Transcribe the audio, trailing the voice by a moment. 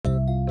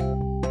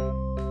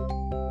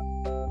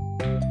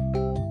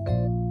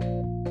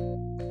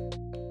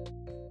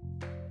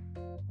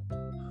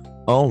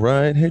All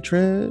right. Hey,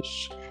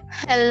 Trish.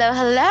 Hello,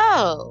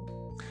 hello.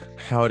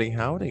 Howdy,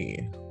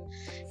 howdy.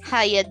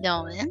 How you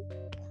doing?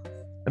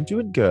 I'm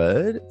doing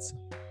good. It's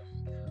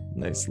a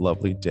nice,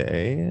 lovely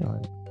day.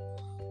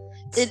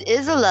 It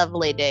is a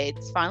lovely day.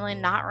 It's finally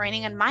not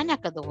raining in my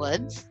neck of the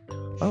woods.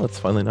 Oh, it's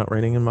finally not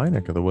raining in my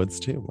neck of the woods,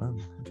 too. Wow.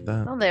 Look at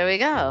that. Well, there we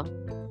go.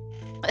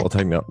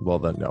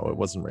 No, it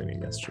wasn't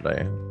raining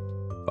yesterday,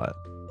 but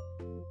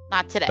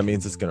Not today. that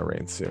means it's going to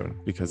rain soon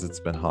because it's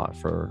been hot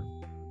for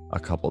a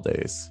couple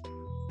days.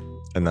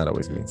 And that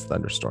always means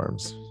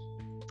thunderstorms.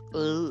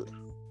 Ooh.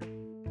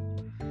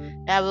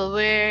 Yeah, well,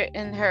 we're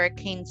in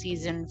hurricane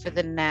season for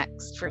the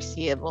next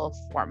foreseeable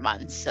 4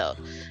 months, so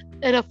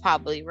it'll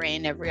probably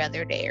rain every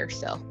other day or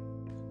so.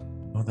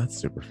 Oh, that's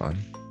super fun.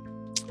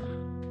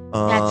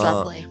 That's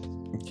lovely.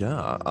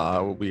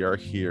 Yeah, we are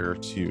here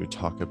to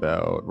talk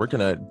about, we're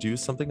gonna do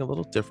something a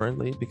little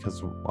differently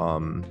because we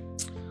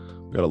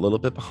got a little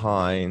bit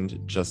behind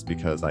just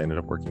because I ended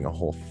up working a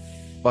whole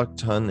fuck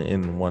ton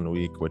in 1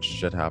 week, which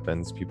shit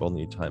happens. People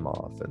need time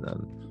off, and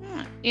then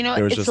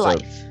it was it's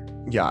life.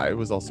 It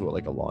was also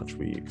like a launch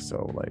week,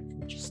 so like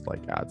it just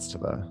like adds to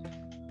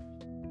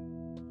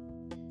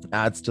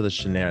the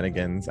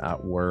shenanigans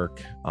at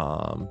work.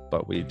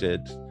 But we got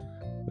it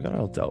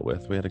all dealt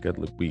with. We had a good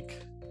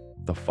week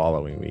the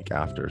following week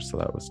after, so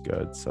that was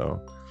good.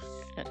 So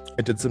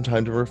I did some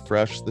time to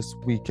refresh this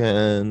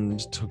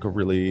weekend.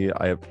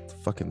 I have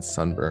fucking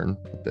sunburn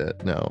a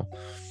bit now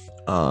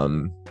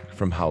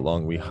from how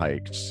long we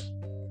hiked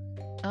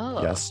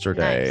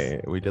yesterday.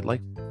 Nice. We did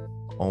like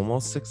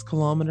almost 6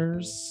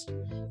 kilometers.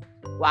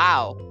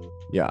 Wow,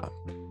 Yeah,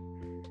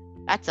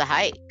 that's a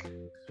hike.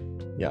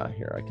 yeah,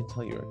 here I can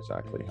tell you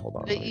exactly. Hold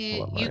on, But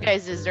you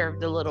guys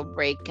deserved a little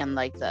break and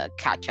like the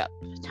catch up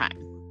time.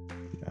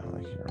 Yeah,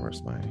 like here,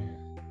 where's my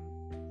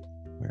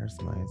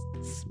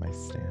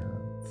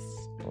stance?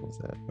 What was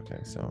it?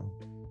 Okay, so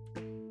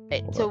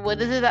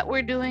what is it that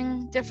we're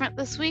doing different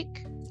this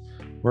week?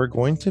 we're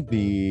going to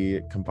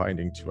be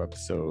combining 2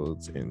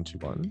 episodes into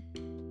one.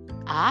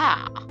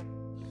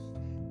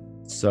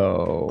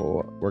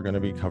 So we're going to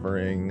be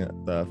covering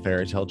the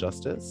Fairy Tale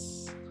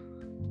Justice,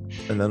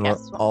 and then we're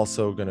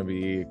also going to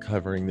be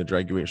covering the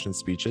graduation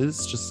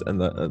speeches, just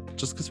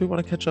because we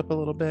want to catch up a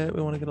little bit.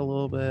 We want to get a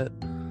little bit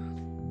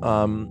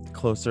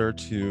closer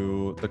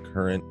to the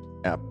current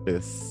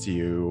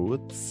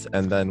episodes,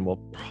 and then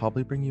we'll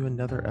probably bring you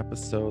another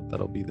episode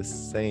that'll be the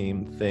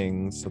same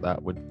thing. So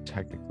that would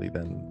technically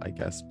then, I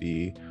guess,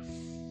 be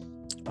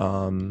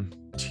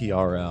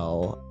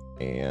TRL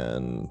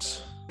and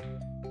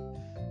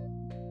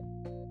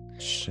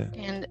shit.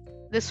 And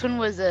this one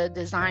was a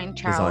design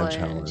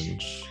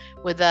challenge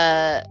with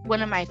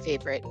one of my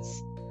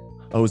favorites.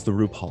 Oh, it was the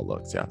RuPaul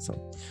looks. Yeah.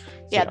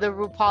 Yeah, the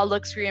RuPaul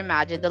looks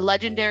reimagined, the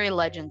Legendary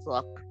Legends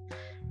look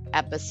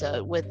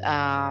episode with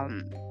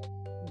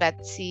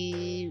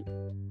Betsy.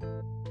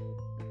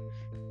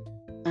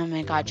 Oh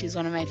my God, she's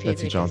one of my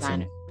favorite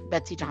designers.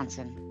 Betsy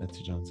Johnson.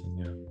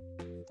 Yeah.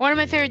 One of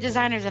my favorite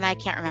designers, and I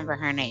can't remember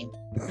her name.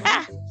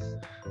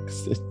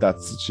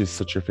 She's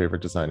such your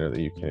favorite designer that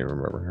you can't even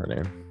remember her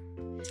name.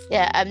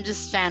 Yeah, I'm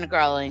just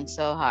fangirling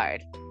so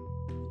hard.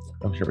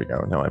 Oh, here we go.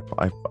 Now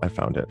I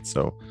found it.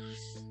 So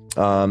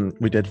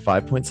we did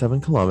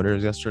 5.7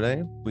 kilometers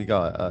yesterday. We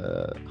got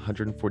a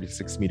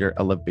 146 meter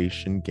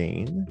elevation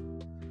gain.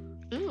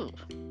 Ooh.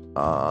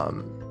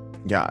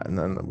 Yeah, and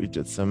then we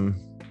did some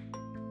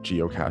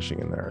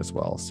geocaching in there as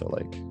well. So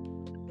like,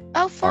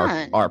 oh,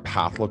 fun. Our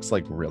path looks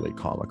like really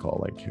comical.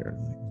 Like here,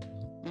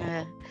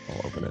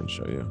 I'll open it and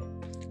show you.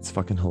 It's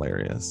fucking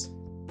hilarious.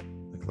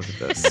 Like, look at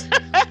this.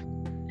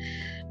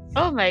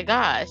 Oh my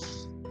gosh.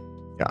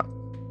 Yeah.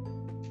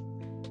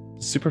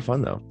 Super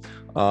fun though.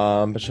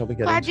 But shall we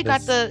get glad you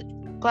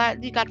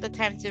got the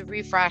time to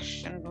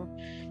refresh and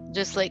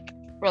just like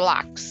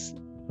relax.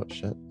 Oh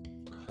shit.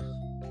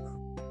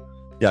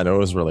 Yeah, no, it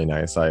was really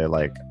nice. I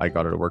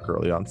got to work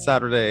early on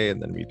Saturday,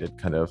 and then we did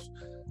kind of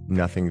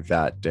nothing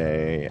that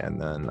day,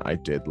 and then I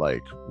did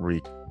like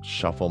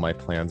reshuffle my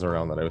plans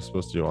around that I was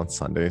supposed to do on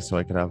Sunday so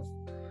I could have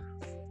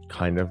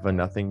kind of a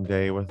nothing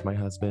day with my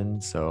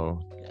husband. So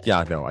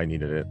yeah, no, I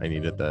needed it. I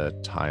needed the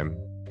time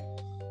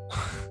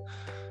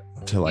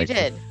to like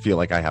feel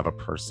like I have a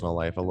personal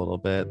life a little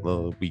bit.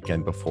 The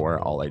weekend before,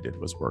 all I did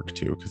was work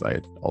too, because I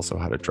also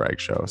had a drag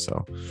show.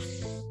 So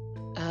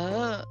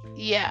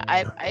yeah,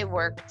 I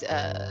worked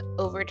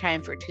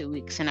overtime for 2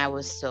 weeks and I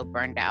was so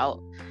burned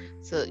out.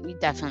 So we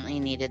definitely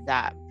needed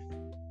that.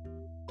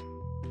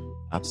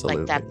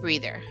 Absolutely. Like that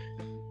breather.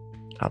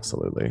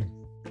 Absolutely.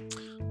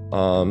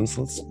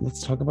 So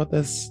let's talk about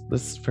this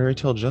Fairy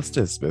Tale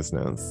Justice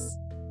business.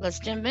 Let's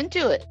jump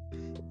into it.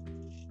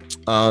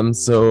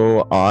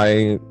 So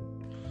I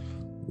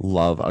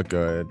love a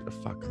good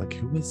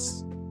who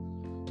was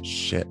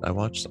shit. I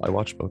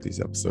watched both these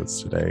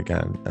episodes today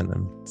again, and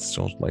I'm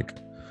still like,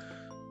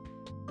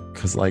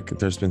 because like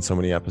there's been so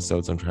many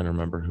episodes, I'm trying to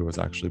remember who was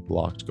actually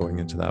blocked going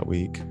into that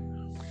week.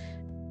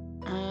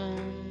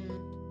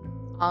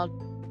 I'll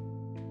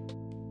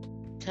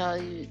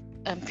tell you,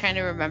 I'm trying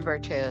to remember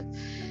too,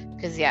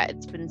 Because yeah,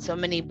 it's been so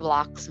many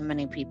blocks, so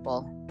many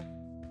people.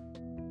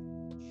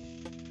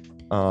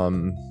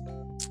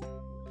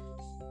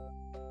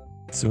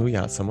 So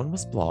yeah, someone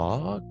was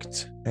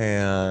blocked,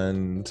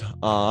 and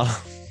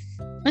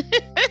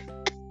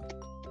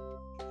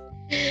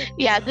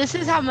yeah, this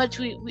is how much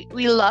we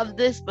love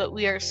this, but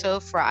we are so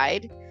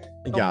fried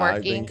from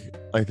working.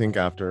 I think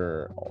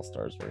after All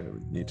Stars we're gonna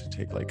need to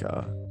take like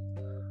a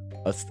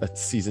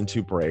season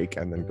 2 break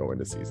and then go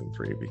into season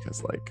 3,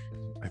 because like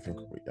I think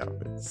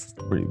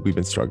we've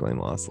been struggling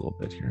the last little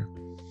bit here.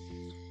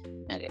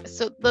 Okay,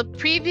 so the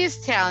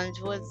previous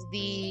challenge was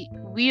the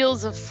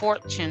Wheels of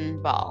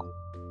Fortune ball.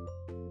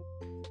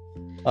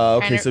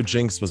 Okay, so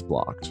Jinx was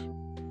blocked.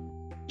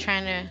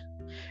 Trying to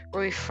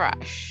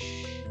refresh.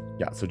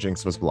 Yeah, so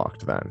Jinx was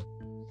blocked then,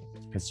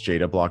 because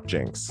Jada blocked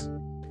Jinx,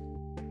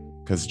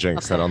 because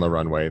Jinx said on the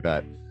runway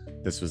that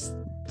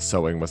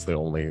sewing was the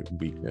only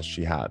weakness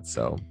she had.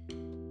 So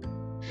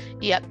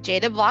yep,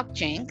 Jada blocked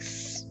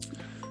Jinx.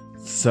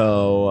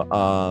 So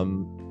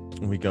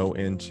we go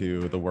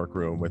into the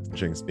workroom with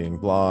Jinx being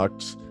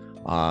blocked.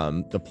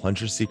 The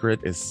plunger secret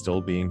is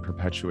still being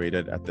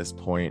perpetuated at this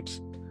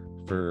point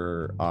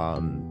for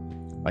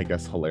I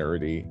guess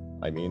hilarity.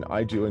 I mean,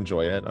 I do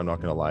enjoy it, I'm not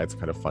gonna lie. It's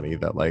kind of funny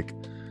that like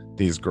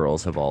these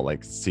girls have all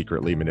like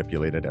secretly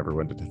manipulated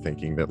everyone into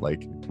thinking that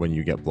like when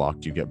you get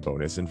blocked you get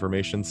bonus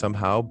information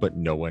somehow, but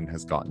no one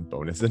has gotten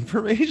bonus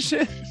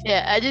information.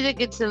 Yeah, I did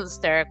think it's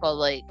hysterical.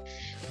 Like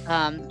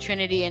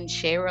Trinity and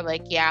Shay were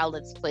like, yeah,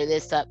 let's play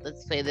this up,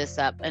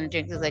 and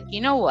Jinx is like,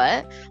 you know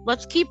what,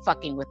 let's keep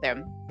fucking with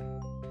them.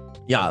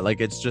 Yeah,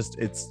 like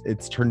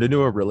it's turned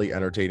into a really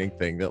entertaining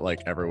thing that like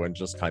everyone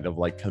just kind of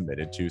like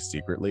committed to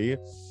secretly.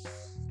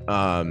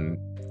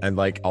 And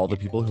like all the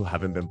people who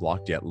haven't been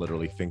blocked yet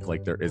literally think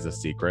like there is a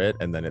secret,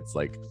 and then it's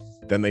like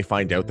then they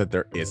find out that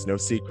there is no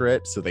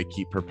secret, so they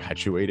keep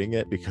perpetuating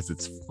it because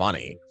it's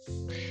funny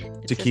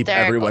to keep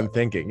everyone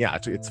thinking. Yeah,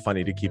 it's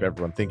funny to keep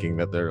everyone thinking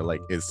that there like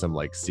is some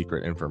like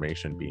secret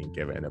information being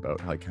given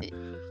about like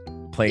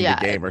playing the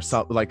game or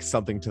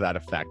something to that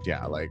effect.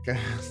 Yeah, like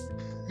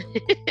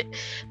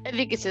I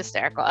think it's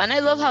hysterical, and I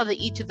love how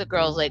each of the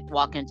girls like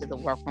walk into the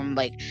workroom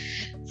like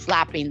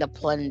slapping the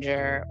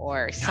plunger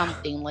or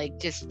something, like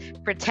just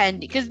pretending,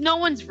 because no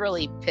one's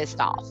really pissed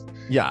off.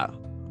 Yeah.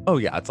 Oh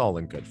yeah, it's all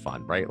in good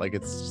fun, right? Like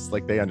it's just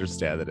like they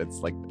understand that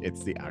it's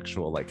the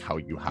actual like how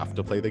you have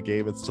to play the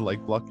game. It's to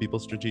like block people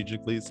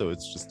strategically, so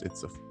it's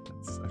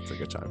a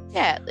good time.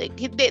 Yeah, like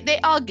they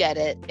all get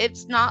it.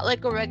 It's not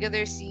like a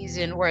regular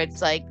season where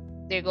it's like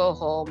they go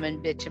home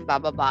and bitch and blah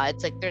blah blah.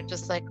 It's like they're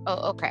just like,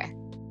 oh okay.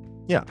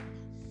 Yeah,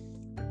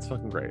 it's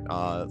fucking great.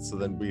 So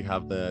then we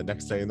have the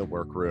next day in the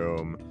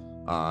workroom.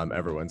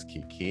 Everyone's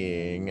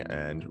kikiing,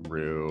 and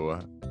Rue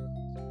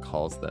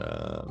calls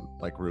them.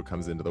 Like Rue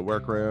comes into the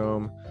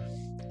workroom.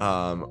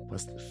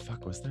 Was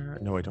there?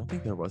 No, I don't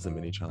think there was a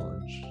mini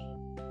challenge.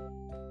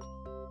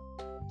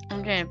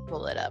 I'm trying to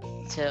pull it up.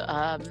 So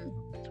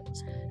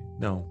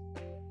no,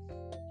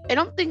 I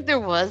don't think there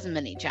was a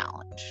mini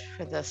challenge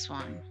for this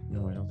one.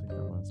 No, I don't think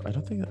there was. I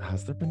don't think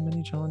has there been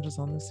mini challenges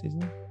on this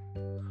season?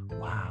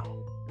 Wow.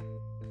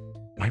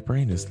 My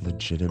brain is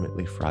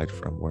legitimately fried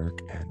from work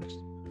and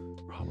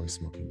probably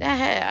smoking.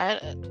 Yeah,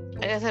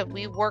 like I said,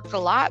 we worked a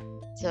lot,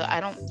 so I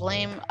don't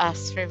blame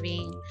us for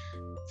being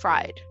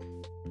fried.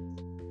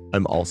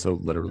 I'm also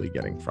literally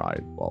getting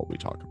fried while we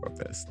talk about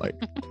this. Like,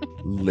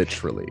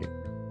 literally.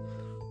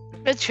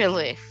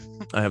 Literally.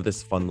 I have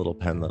this fun little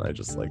pen that I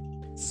just like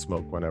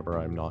smoke whenever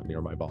I'm not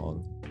near my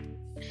bong.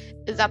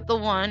 Is that the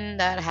one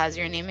that has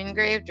your name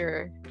engraved,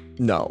 or?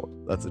 No,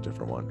 that's a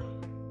different one.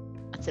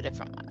 That's a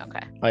different one.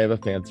 Okay. I have a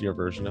fancier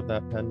version of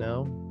that pen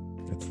now.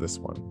 It's this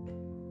one.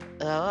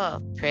 Oh,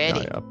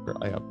 pretty. I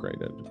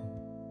upgraded.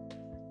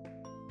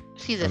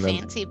 She's a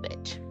fancy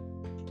bitch.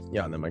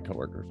 Yeah, and then my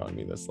coworker found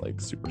me this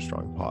like super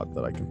strong pod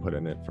that I can put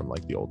in it from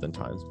like the olden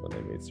times when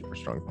they made super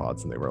strong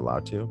pods and they were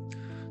allowed to.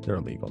 They're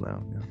illegal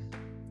now.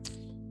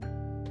 Yeah.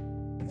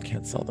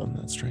 Can't sell them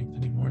that strength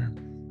anymore.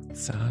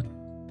 It's sad.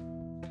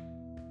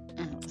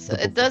 So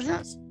it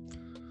doesn't.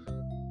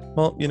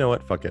 Well, you know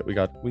what? Fuck it.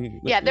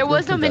 There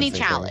was a mini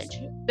challenge.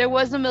 There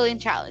was a million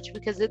challenge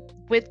because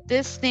with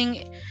this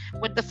thing,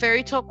 with the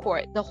fairy tale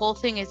court, the whole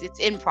thing is it's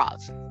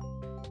improv.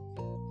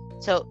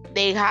 So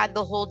they had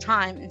the whole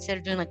time, instead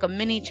of doing like a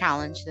mini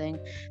challenge thing,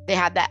 they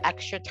had that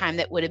extra time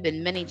that would have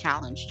been mini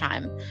challenge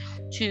time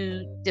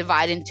to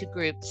divide into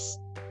groups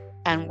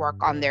and work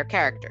on their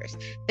characters.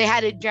 They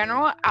had a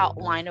general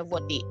outline of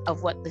what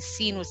the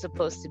scene was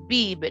supposed to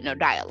be, but no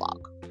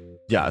dialogue.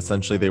 Yeah,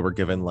 essentially they were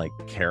given like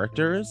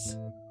characters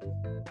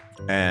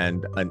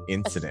and an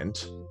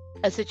incident,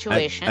 a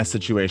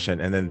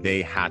situation, and then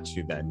they had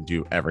to then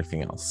do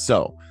everything else.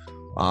 So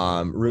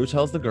Rue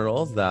tells the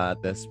girls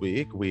that this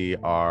week we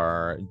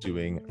are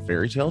doing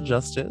Fairy Tale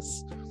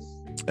Justice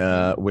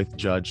with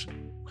Judge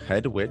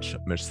Head Witch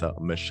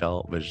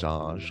Michelle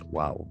Visage.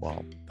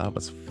 Wow, that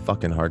was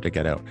fucking hard to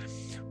get out.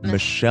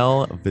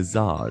 Michelle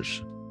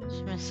Visage.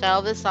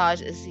 Michelle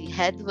Visage is the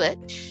head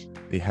witch.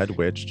 The head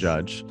witch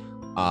judge.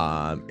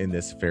 in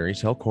this fairy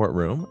tale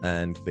courtroom,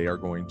 and they are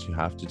going to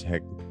have to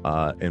take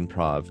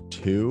improv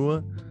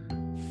 2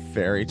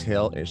 fairy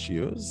tale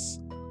issues.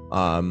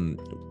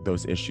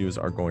 Those issues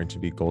are going to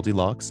be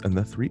Goldilocks and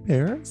the Three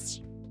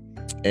Bears,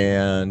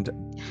 and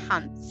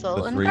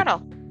Hansel and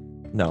Gretel.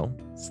 No,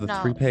 it's the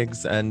Three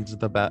Pigs and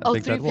the Big Bad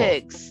Wolf. Three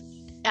Pigs.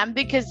 And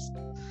because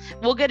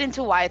we'll get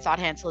into why it's not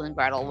Hansel and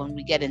Gretel when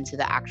we get into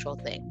the actual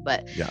thing.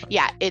 But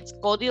yeah, it's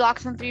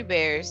Goldilocks and Three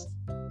Bears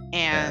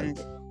and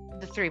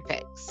the Three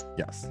Pigs.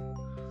 Yes.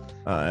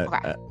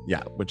 Okay.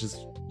 Yeah, which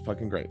is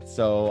fucking great.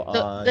 So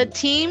the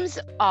teams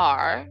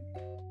are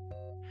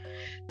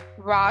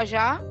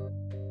Raja,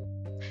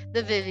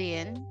 the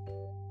Vivian,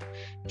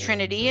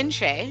 Trinity, and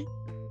Shay.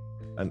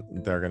 And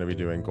they're going to be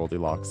doing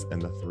Goldilocks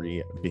and the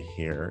Three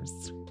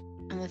Bears.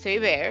 And the Three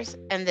Bears.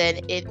 And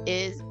then it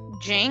is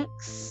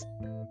Jinx,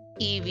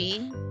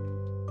 Evie,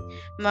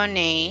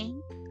 Monet,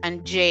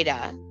 and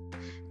Jada.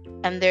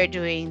 And they're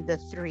doing the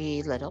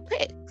Three Little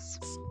Pigs.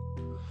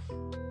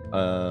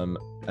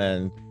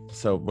 And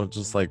so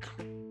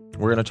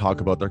we're going to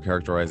talk about their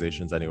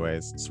characterizations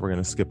anyways. So we're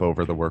going to skip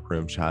over the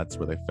workroom chats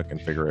where they fucking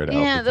figure it out.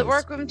 Yeah, the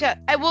workroom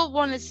chat. I will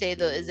want to say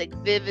though, is like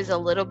Viv is a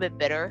little bit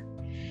bitter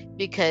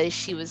because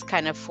she was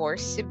kind of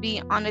forced to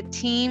be on a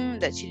team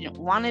that she didn't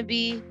want to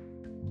be.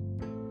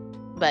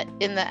 But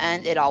in the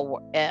end,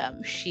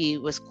 she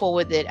was cool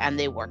with it and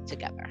they worked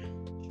together.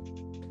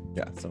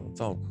 Yeah, so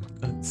it's all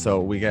good. So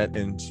we get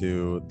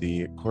into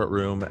the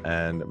courtroom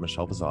and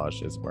Michelle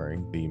Visage is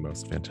wearing the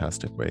most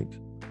fantastic wig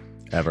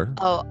ever.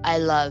 Oh, I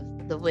love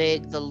the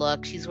wig, the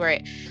look. She's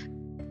wearing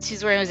was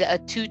it a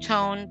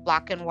two-tone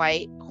black and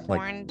white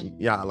horned?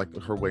 Like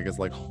her wig is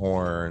like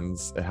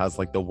horns. It has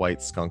like the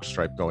white skunk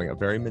stripe going up,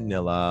 very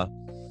Manila,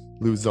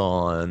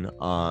 Luzon.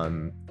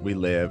 We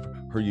live.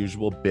 Her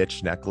usual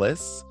bitch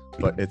necklace,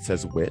 but it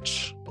says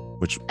witch,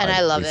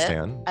 I love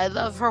it. I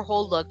love her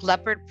whole look,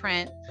 leopard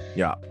print.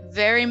 Yeah,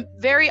 very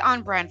very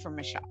on brand for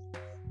Michelle.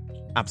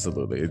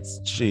 Absolutely,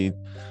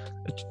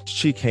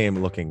 she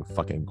came looking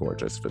fucking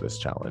gorgeous for this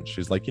challenge.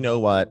 She's like, you know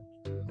what?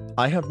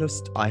 I have no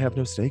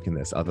stake in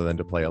this other than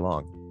to play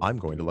along. I'm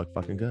going to look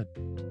fucking good.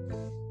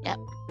 Yep.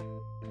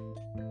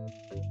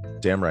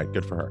 Damn right.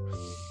 Good for her.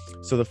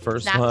 So the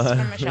first That's one.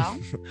 for Michelle.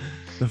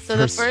 The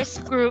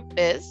first group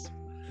is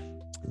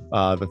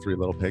the Three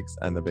Little Pigs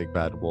and the Big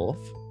Bad Wolf.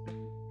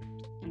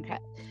 Okay.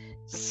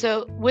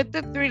 So with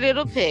the Three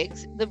Little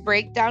Pigs, the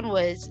breakdown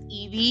was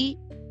Evie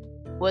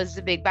was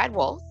the Big Bad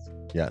Wolf.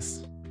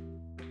 Yes.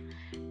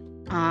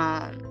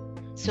 So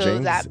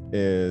Jinx that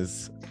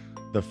is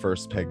the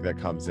first pig that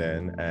comes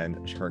in,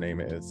 and her name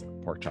is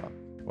Pork Chop.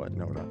 What?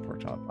 No, not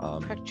Pork Chop.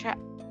 Pork Chop.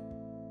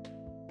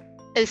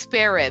 A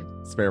spare rib.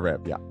 Spare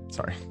rib. Yeah.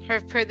 Sorry. Her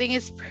thing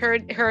is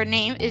her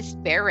name is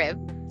Spare Rib.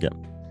 Yep.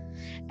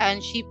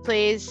 And she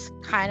plays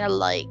kind of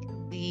like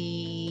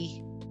the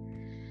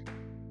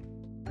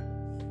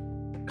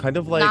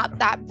not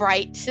that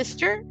bright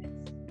sister.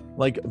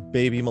 Like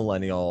baby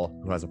millennial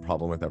who has a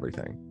problem with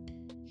everything.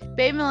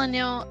 Baby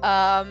millennial,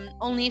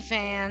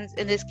 OnlyFans,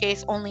 in this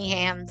case, Only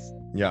Hands.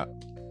 Yeah.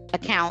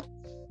 Account.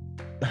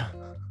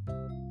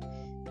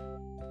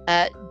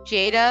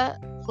 Jada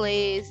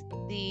plays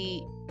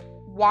the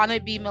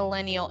wannabe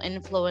millennial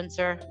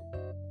influencer.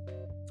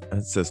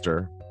 And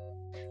sister.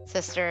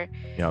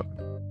 Yep.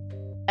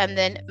 And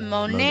then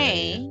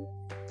Monet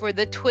for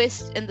the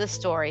twist in the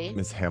story.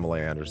 Miss Pamela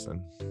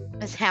Anderson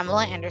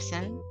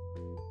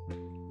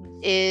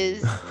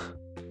is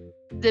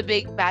the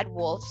Big Bad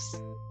Wolf's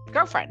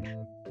girlfriend.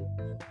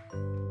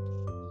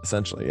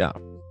 Essentially, yeah.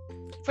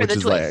 For the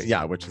twist.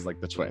 Which is like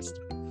the twist.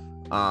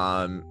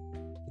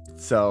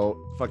 So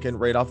fucking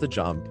right off the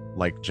jump,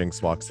 like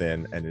Jinx walks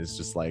in and is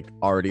just like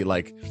already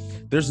like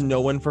there's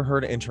no one for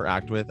her to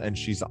interact with, and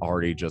she's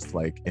already just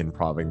like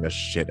improving the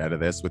shit out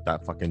of this with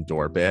that fucking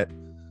door bit,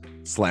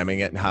 slamming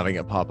it and having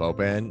it pop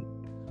open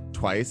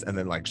twice and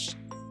then like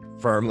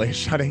firmly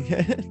shutting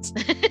it.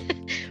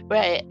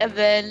 Right. And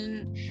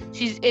then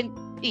she's in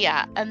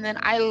and then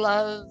I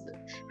love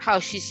how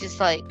she's just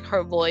like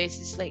her voice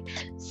is like,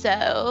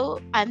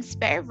 so I'm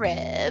Spare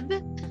Rib.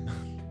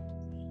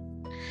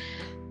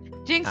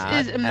 Jinx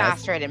is a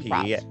master at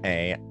improv.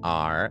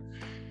 PAR3_.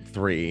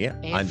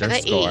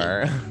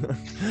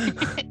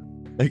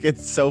 Like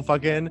it's so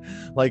fucking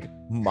like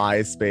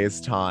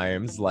MySpace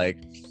times. Like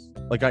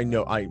I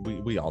know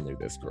we all knew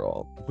this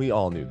girl.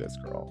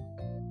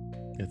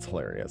 It's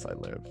hilarious. I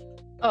live.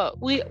 Oh,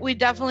 we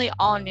definitely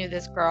all knew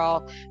this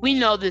girl. We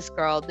know this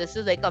girl. This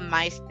is like a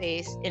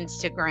MySpace,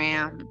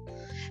 Instagram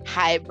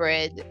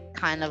hybrid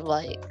kind of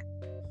like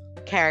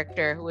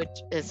character, which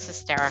is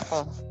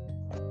hysterical.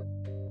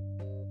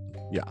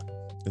 Yeah,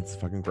 it's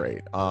fucking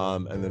great.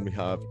 And then we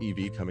have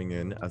Evie coming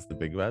in as the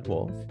Big Bad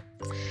Wolf.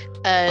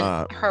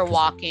 Her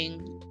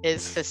walking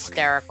is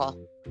hysterical.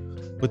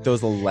 With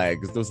those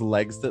legs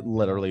that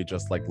literally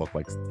just like look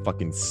like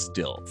fucking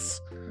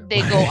stilts.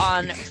 They go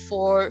on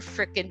for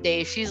freaking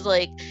days.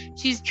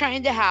 She's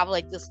trying to have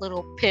like this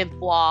little pimp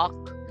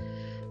walk,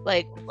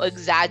 like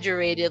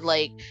exaggerated,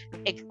 like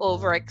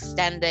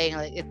overextending.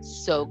 Like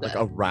it's so good.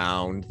 Like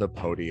around the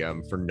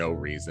podium for no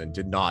reason.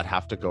 Did not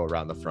have to go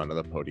around the front of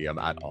the podium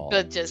at all.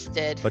 But just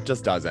did. But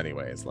just does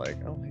anyways. Like,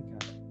 oh my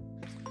god.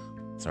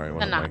 Sorry,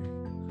 one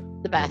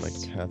of the best.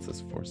 My cats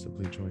has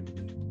forcibly joined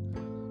me.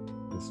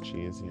 Miss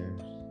G is here.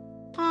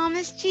 Oh,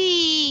 Miss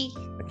G.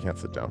 I can't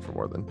sit down for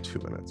more than 2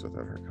 minutes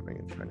without her coming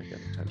and trying to get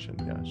attention.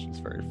 Yeah, she's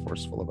very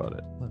forceful about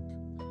it. Look,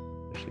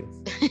 there she is.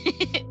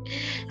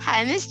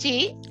 Hi, Miss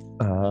G.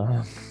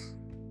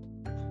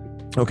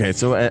 Okay,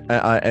 so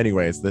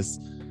anyways, this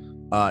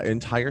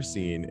entire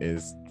scene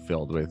is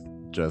filled with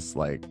just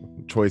like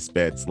choice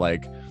bits,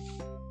 like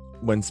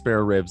when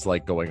Spare Ribs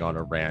like going on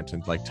a rant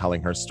and like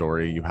telling her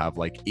story. You have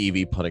like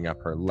Evie putting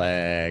up her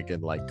leg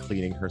and like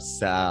cleaning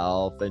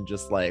herself and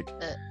just like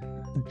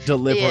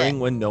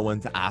delivering when no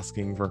one's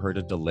asking for her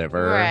to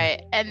deliver.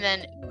 Right. And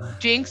then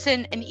Jinx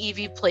and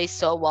Evie play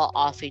so well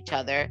off each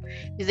other.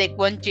 Because like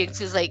when Jinx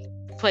is like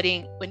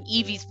when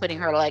Evie's putting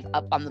her leg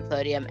up on the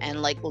podium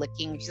and like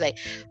licking, she's like,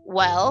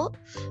 well,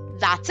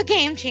 that's a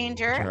game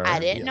changer. Sure, I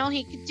didn't know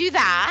he could do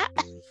that.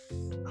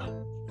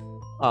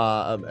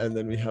 And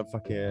then we have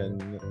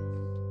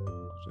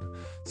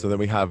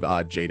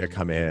Jada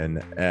come in,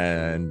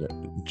 and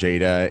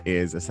Jada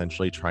is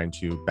essentially trying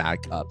to back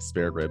up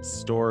Spare Ribs'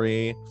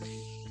 story,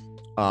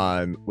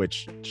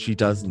 which she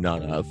does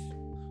none of.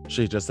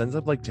 She just ends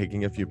up like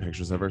taking a few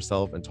pictures of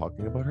herself and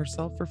talking about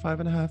herself for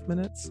 5.5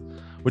 minutes,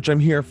 which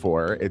I'm here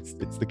for. It's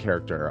the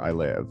character I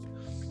live.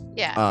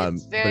 Yeah,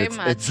 it's very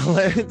much. It's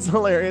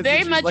hilarious.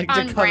 Very much like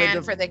on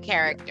brand for the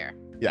character.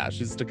 Yeah,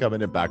 she's to come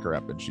in and back her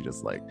up, and she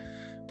just like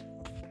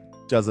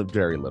does a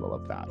very little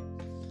of that.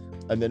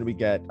 And then we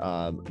get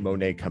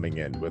Monet coming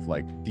in with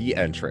like the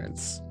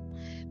entrance.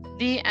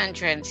 He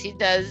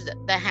does the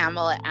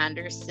Pamela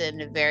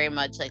Anderson, very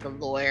much like a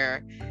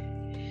lawyer.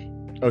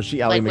 Oh,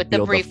 she Ally like McBeal with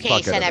the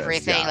briefcase and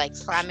everything, yeah. Like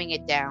slamming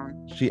it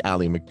down. She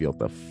Ally McBeal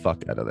the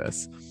fuck out of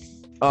this.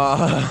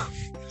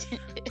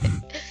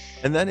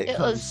 And then it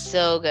was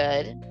so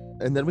good.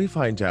 And then we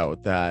find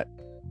out that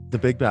the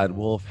big bad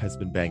wolf has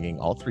been banging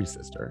all 3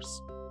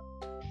 sisters.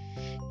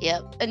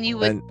 Yep, and you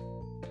would.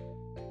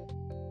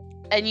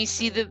 And you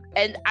see the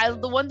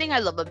one thing I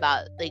love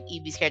about like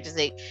Evie's character is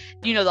like,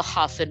 you know, the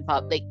huff and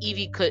puff. Like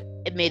Evie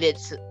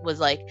was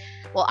like,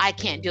 well, I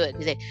can't do it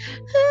because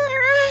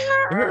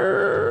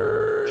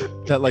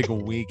that like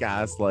weak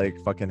ass like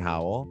fucking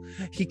howl.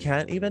 He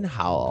can't even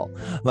howl.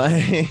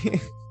 Like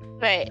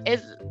right,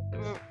 it's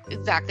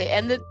exactly.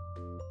 And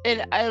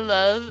I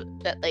love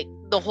that like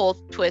the whole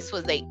twist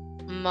was like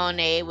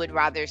Monet would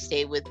rather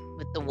stay with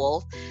the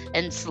wolf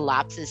and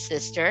slaps his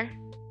sister.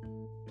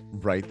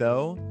 Right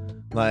though.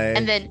 Like,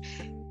 and then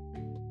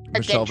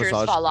adventures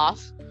fall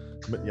off.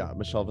 Yeah,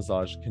 Michelle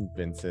Visage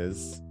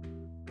convinces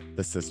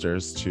the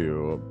sisters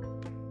to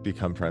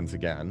become friends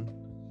again,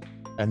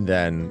 and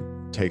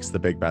then takes the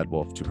big bad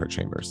wolf to her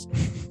chambers.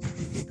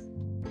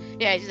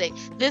 Yeah, she's like,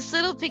 this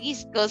little piggy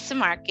goes to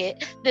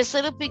market. This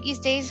little piggy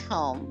stays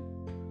home.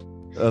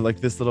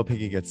 Like this little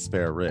piggy gets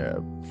spare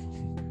rib,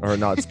 or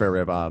not spare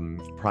rib,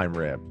 prime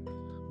rib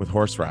with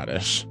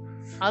horseradish.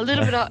 A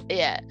little bit of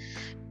yeah,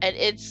 and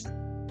she's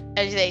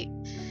like,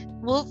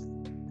 Wolf,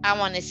 I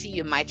want to see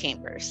you in my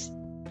chambers.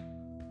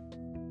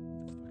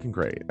 Fucking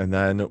great. And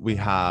then we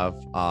have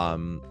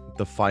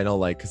the final,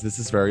 like, because this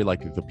is very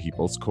like the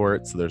people's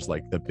court, so there's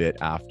like the bit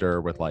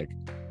after with like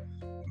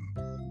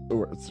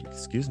RuPaul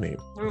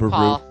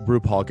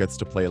gets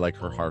to play like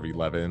her Harvey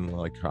Levin,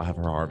 like have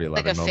her Harvey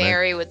Levin like a moment.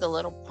 Fairy with the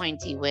little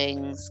pointy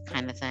wings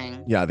kind of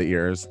thing. Yeah, the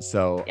ears.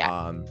 So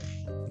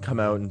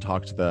come out and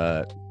talk to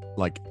the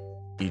like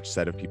each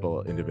set of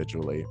people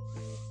individually.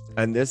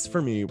 And this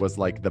for me was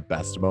like the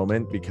best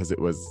moment because it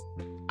was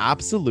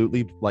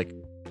absolutely like,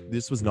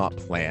 this was not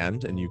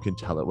planned, and you can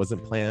tell it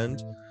wasn't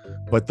planned,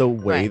 but the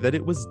way that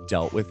it was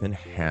dealt with and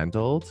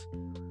handled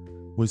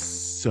was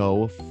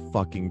so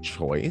fucking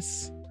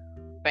choice.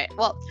 Right.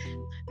 Well,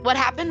 what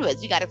happened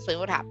was, you got to explain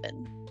what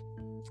happened.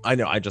 I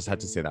know. I just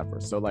had to say that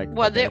first. So like,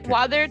 while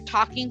they're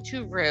talking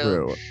to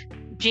Rue,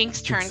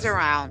 Jinx turns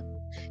around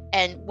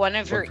and one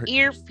of her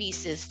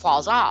earpieces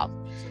falls off.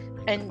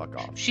 And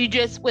she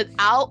just,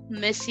 without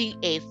missing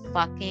a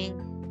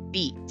fucking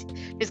beat,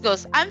 just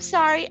goes, I'm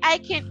sorry, I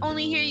can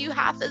only hear you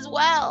half as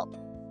well.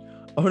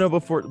 Oh no,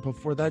 before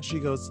that she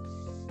goes,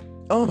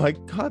 oh my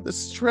god, the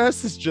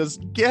stress is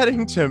just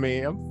getting to me.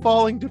 I'm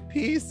falling to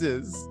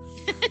pieces.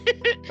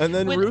 And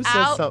then Rue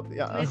says something.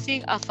 Yeah.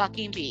 Missing a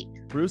fucking beat.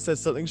 Rue says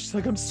something. She's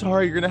like, I'm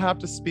sorry, you're gonna have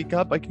to speak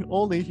up. I can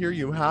only hear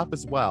you half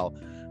as well.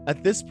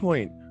 At this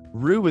point,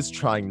 Rue is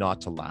trying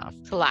not to laugh.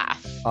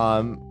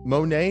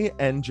 Monet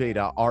and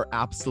Jada are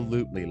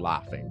absolutely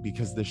laughing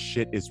because this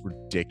shit is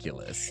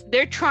ridiculous.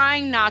 They're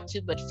trying not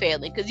to, but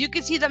failing, because you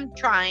can see them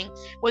trying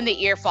when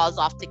the ear falls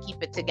off to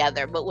keep it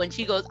together. But when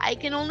she goes, I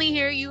can only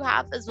hear you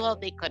half as well,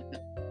 they couldn't.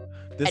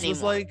 This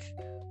was like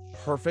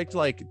perfect,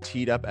 like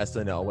teed up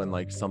SNL when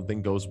like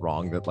something goes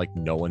wrong that like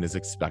no one is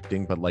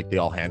expecting, but like they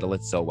all handle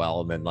it so well,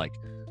 and then like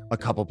a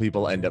couple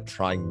people end up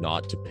trying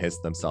not to piss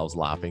themselves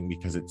laughing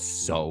because it's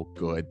so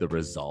good, the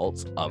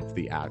results of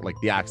the act. Like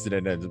the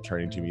accident ends up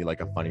turning to be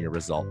like a funnier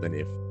result than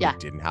if it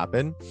didn't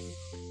happen.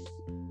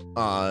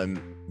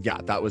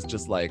 That was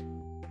just like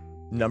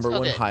number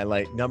one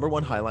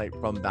highlight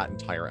from that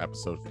entire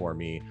episode for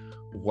me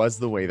was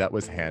the way that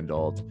was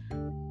handled.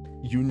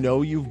 You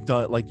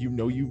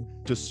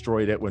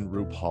destroyed it when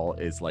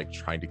RuPaul is like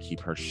trying to keep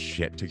her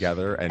shit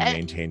together and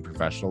maintain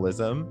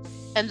professionalism.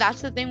 And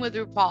that's the thing with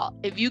RuPaul.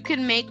 If you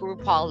can make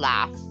RuPaul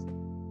laugh,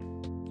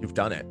 you've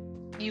done it.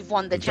 You've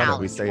won the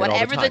challenge.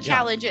 Whatever the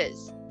challenge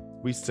is.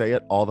 We say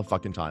it all the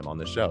fucking time on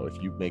the show.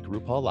 If you make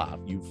RuPaul laugh,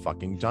 you've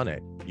fucking done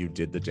it. You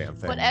did the damn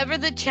thing. Whatever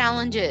the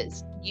challenge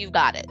is, you've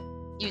got it.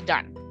 You've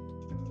done it.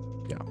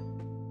 Yeah.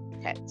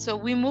 Okay, so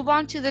we move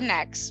on to the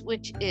next,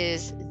 which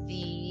is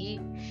the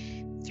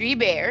Three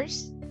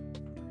Bears.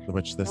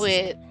 Which this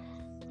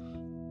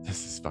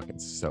is fucking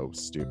so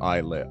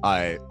stupid.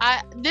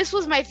 This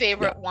was my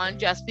favorite one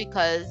just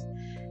because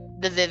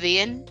the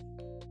Vivienne.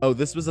 Oh,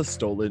 this was a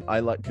stolen.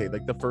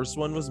 The first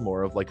one was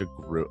more of like a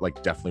group,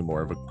 like definitely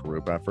more of a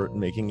group effort in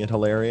making it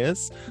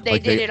hilarious. They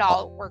did it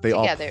all work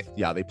together.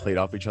 They played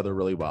off each other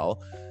really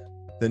well.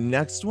 The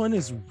next one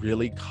is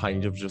really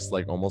kind of just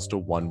like almost a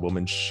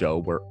one-woman show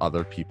where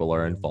other people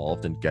are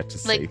involved and get to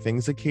say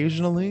things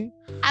occasionally.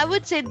 I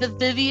would say the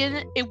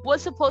Vivienne,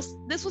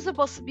 this was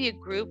supposed to be a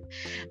group,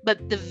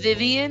 but the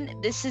Vivienne,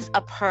 this is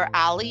up her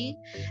alley.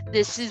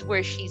 This is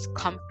where she's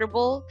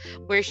comfortable,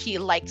 where she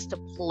likes to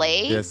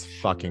play. This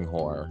fucking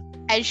whore.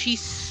 And she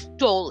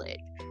stole it.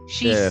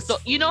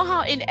 You know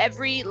how in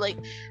every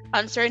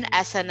on certain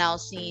SNL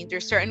scenes or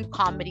certain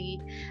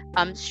comedy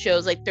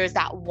shows, like there's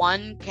that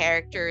one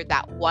character,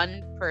 that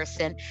one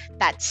person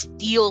that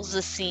steals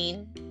the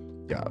scene.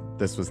 Yeah,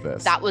 this was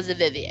this. That was a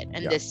Vivienne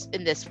in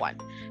this one.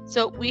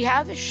 So we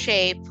have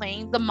Shea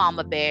playing the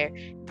Mama Bear,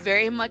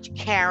 very much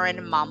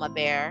Karen Mama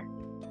Bear.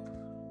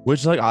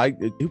 Which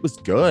it was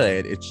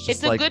good.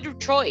 It's a good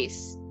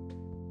choice.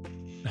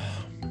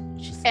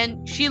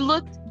 And she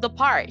looked the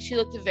part. She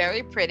looked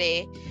very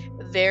pretty,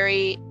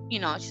 very,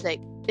 she's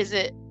like, is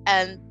it?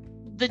 And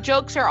the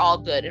jokes are all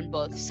good in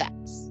both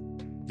sets.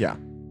 Yeah.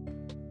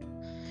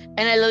 And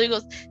I literally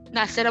goes,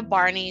 instead of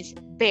Barney's,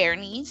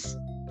 Bernie's.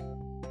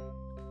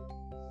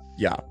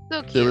 Yeah.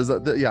 So cute. There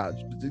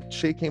was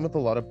Shea came with a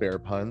lot of bear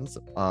puns.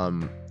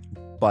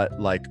 But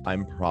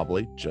I'm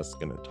probably just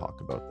gonna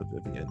talk about the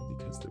Vivienne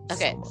because there was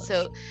so much.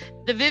 So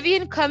the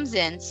Vivienne comes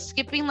in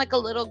skipping like a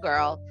little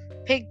girl,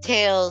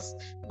 pigtails,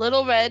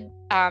 little red,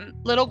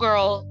 little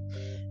girl.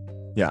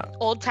 Yeah.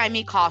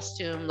 Old-timey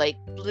costume, like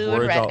blue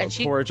and red, and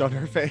porridge on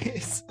her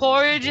face.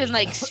 Porridge and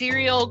like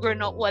cereal,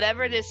 granola,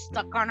 whatever it is,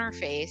 stuck on her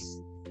face.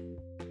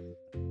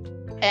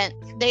 And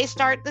they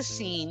start the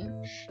scene,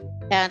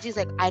 and she's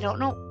like, I don't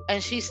know.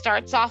 And she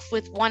starts off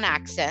with one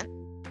accent.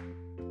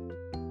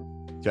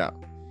 Yeah.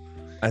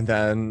 And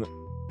then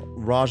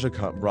Raja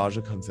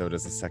comes out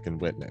as a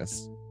second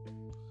witness.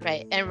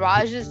 Right. And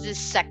Raj is this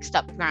sexed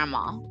up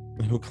grandma.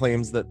 Who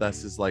claims that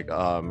this is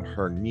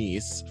her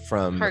niece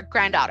from her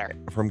granddaughter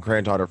from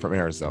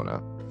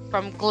Arizona,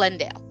 from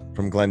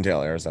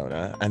Glendale,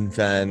 Arizona. And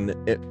then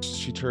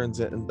she turns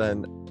it, and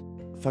then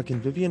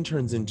fucking Vivienne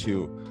turns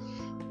into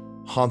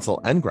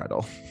Hansel and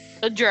Gretel,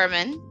 a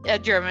German.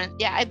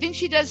 Yeah, I think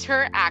she does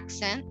her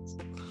accent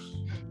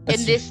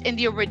in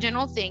the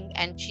original thing,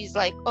 and she's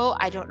like, oh,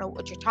 I don't know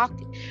what you're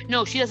talking.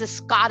 No, she does a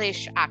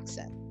Scottish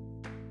accent.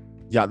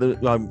 Yeah,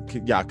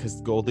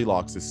 because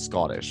Goldilocks is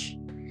Scottish.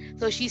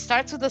 So she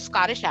starts with a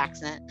Scottish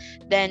accent.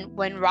 Then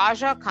when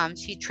Raja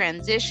comes, she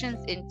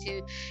transitions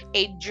into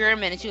a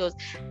German, and she goes,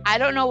 I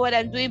don't know what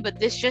I'm doing, but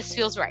this just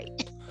feels right.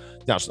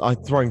 Yeah, I'm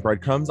throwing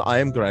breadcrumbs. I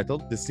am Gretel.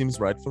 This seems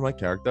right for my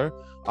character.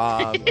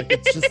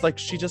 It's just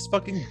she just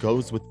fucking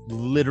goes with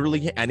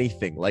literally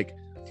anything.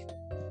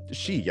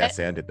 She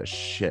anded the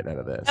shit out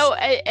of this. Oh,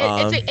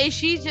 and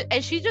she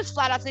just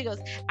flat out goes,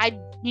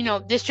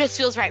 this just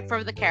feels right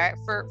for the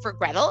character for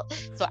Gretel.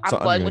 So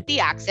I'm going with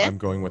the accent. I'm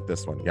going with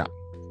this one. Yeah.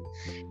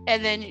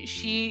 And then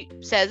she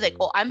says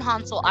I'm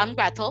Hansel, I'm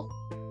Gretel.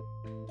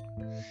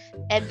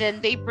 And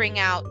then they bring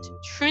out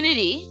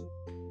Trinity,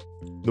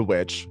 the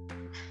witch,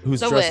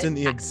 who's dressed in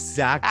the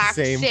exact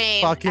same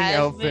fucking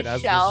outfit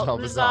as Michelle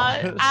Visage.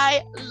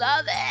 I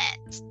love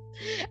it.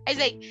 I was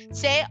like,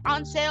 say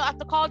on sale at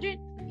the Cauldron.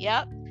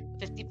 Yep,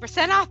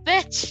 50% off,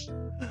 bitch.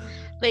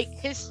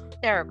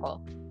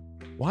 Hysterical.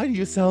 Why do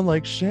you sound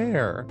like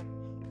Cher?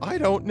 I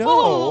don't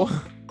know.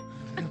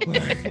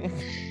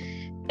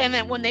 And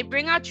then when they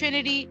bring out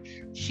Trinity,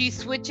 she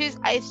switches,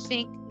 I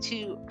think,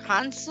 to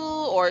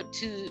Hansel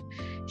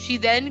she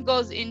then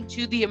goes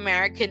into the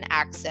American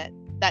accent.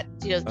 That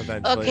she goes,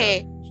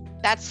 okay,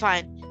 that's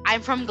fine. I'm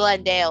from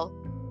Glendale.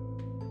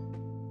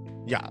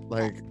 Yeah,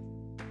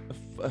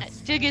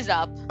 Jig is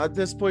up. At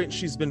this point,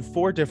 she's been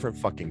 4 different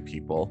fucking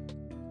people.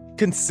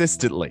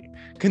 Consistently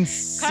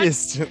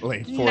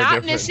 4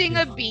 not missing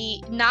people. A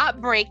beat,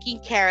 not breaking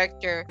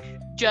character.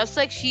 Just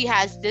like she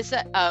has this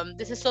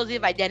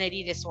dissociative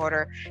identity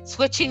disorder,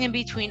 switching in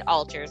between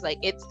alters.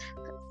 It's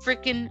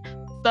freaking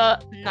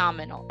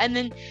phenomenal. And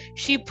then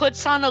she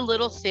puts on a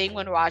little thing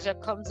when Raja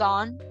comes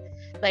on,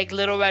 like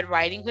Little Red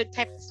Riding Hood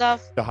type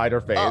stuff to hide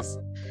her face.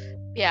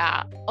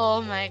 Yeah.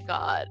 Oh my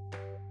god.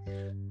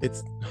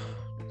 It's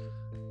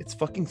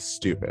fucking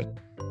stupid.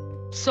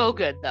 So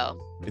good though.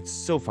 It's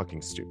so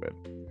fucking stupid.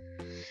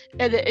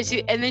 And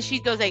then she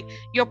goes like,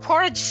 "Your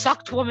porridge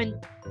sucked, woman."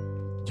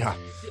 Yeah.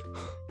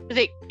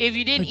 Like, if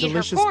you didn't eat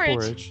her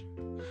porridge,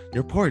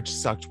 your porridge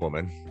sucked,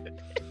 woman.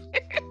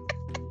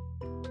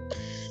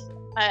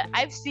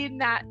 I've seen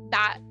that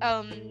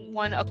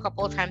one a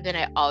couple of times, and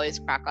I always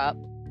crack up.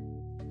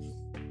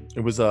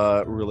 It was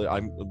a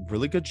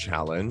really good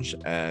challenge,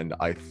 and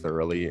I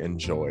thoroughly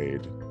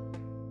enjoyed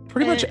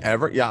pretty much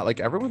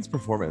everyone's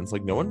performance.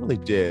 Like, no one really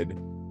did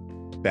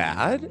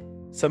bad.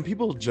 Some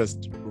people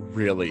just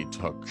really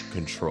took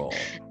control.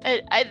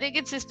 I think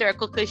it's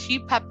hysterical because she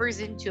peppers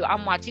into,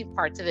 I'm watching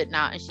parts of it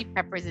now, and she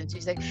peppers into,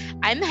 she's like,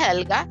 "I'm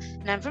Helga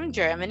and I'm from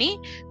Germany.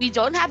 We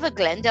don't have a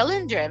Glendale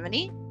in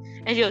Germany."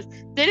 And she goes,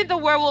 "Didn't the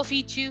werewolf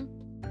eat you?"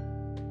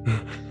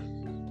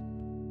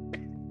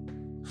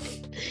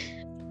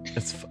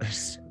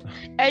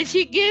 And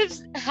she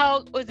gives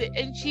Helga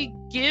she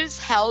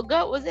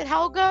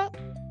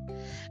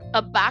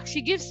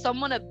gives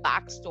someone a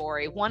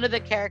backstory, one of the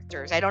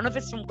characters. I don't know if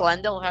it's from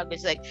Glendale or Helga.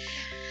 She's like,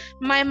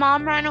 "My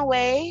mom ran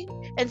away,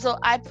 and so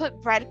I put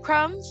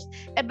breadcrumbs,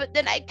 but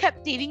then I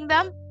kept eating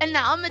them, and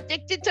now I'm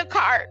addicted to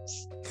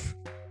carbs."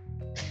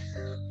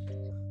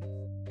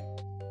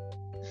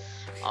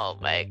 Oh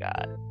my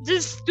god.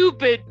 Just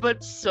stupid,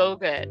 but so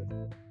good.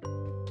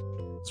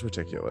 It's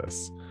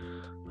ridiculous.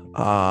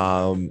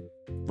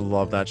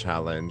 Love that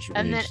challenge.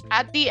 And then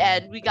at the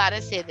end, we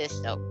gotta say this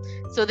though.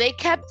 So they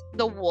kept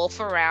the wolf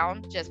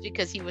around just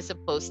because he was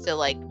supposed to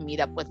like meet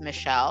up with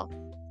Michelle.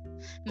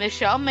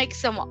 Michelle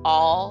makes them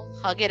all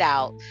hug it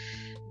out.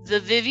 The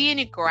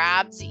Vivian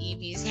grabs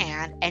Evie's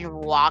hand and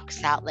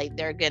walks out like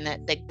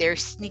they're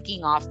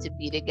sneaking off to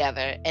be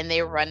together, and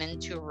they run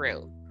into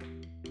Rue.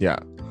 Yeah.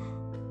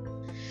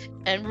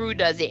 And Rue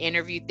does the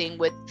interview thing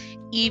with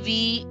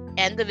Evie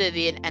and the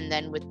Vivian, and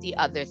then with the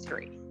other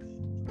three.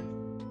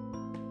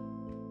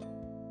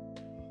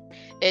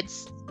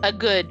 It's a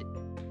good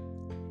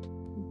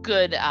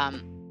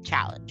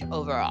challenge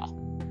overall.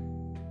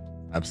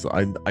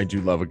 Absolutely. I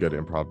do love a good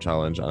improv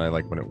challenge, and I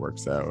like when it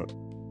works out.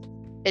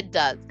 It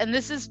does. And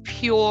this is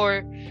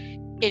pure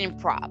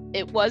improv.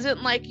 It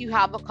wasn't like you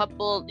have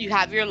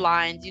your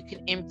lines, you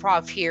can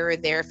improv here or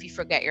there if you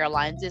forget your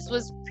lines. This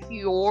was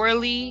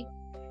purely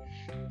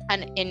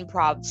an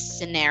improv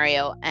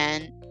scenario,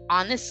 and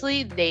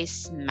honestly, they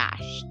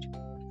smashed.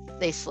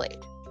 They slayed.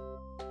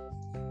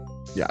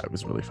 Yeah, it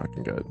was really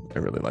fucking good. I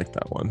really liked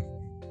that one.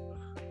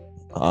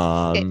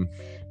 Okay.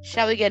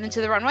 Shall we get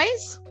into the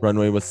runways?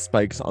 Runway with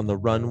spikes on the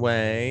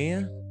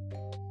runway.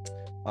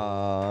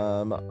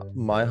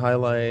 My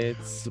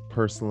highlights,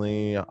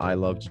 personally, I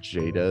loved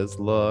Jada's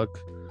look.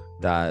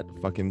 That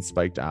fucking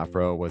spiked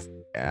afro was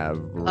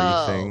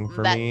everything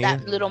for me.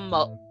 That little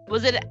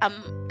was it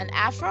an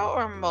afro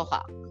or a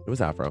mohawk? It was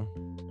afro.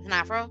 An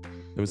afro?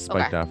 It was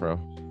spiked afro.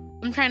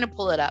 I'm trying to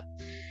pull it up.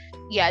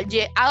 Yeah,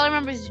 all I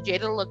remember is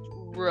Jada looked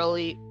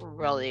really,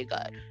 really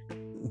good.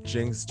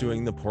 Jinx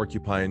doing the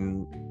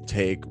porcupine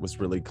take was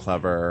really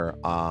clever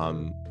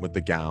with the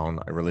gown.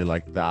 I really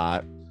liked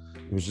that.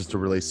 It was just a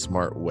really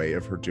smart way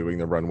of her doing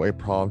the runway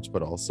prompt,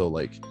 but also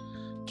like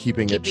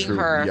keeping it true.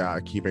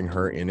 Keeping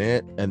her in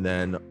it. And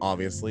then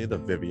obviously the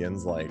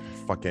Vivian's like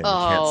fucking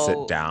can't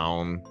sit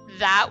down.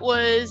 That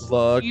was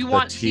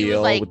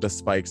teal like, with the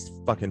spikes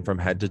fucking from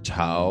head to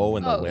toe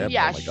and the whip.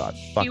 Yeah, oh my god,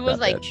 fuck that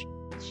bitch.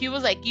 She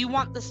was like, "You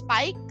want the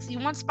spikes? You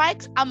want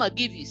spikes? I'm gonna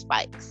give you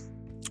spikes."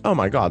 Oh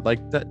my god, like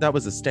that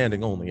was a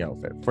standing only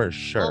outfit for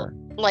sure.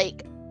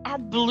 Like our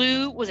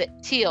blue, was it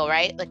teal,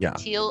 right? Like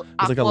teal. It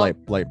was like a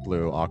light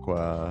blue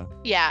aqua.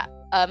 Yeah,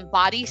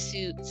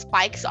 bodysuit,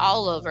 spikes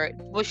all over it.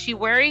 Was she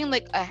wearing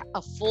like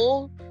a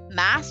full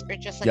mask or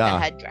just like a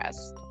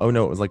headdress? Oh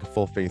no, it was like a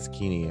full face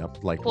kini up,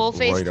 like full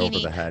face right kini, over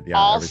the head. Yeah,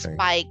 all everything.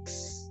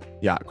 Spikes.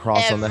 Yeah,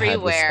 cross on the head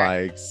with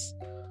spikes.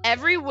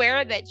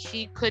 Everywhere that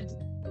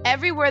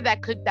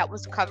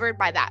was covered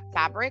by that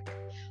fabric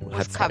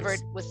was covered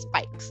with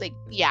spikes. Like,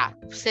 yeah,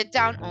 sit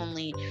down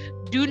only.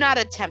 Do not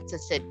attempt to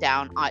sit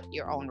down at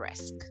your own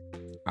risk.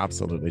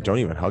 Absolutely. Don't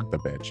even hug the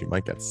bitch. You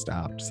might get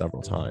stabbed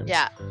several times.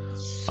 Yeah.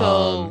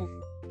 So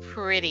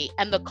pretty.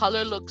 And the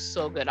color looks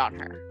so good on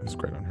her. It was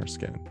great on her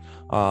skin.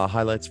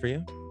 Highlights for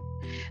you?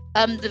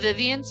 The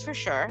Vivian's for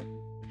sure.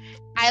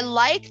 I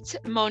liked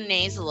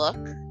Monet's look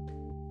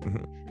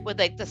with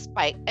like the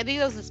spike. I think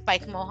it was the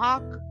spike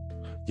mohawk.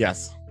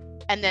 Yes.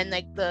 And then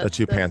like the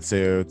two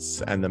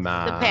pantsuits and the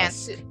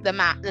mask.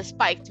 The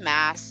spiked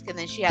mask, and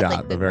then she had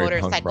like the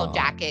motorcycle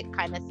jacket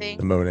kind of thing.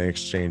 The Monet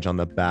exchange on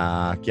the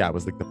back. Yeah, it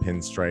was like the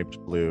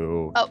pinstriped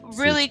blue. Oh,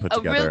 really?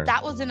 That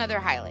was another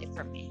highlight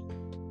for me.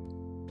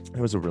 It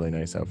was a really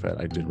nice outfit.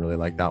 I did really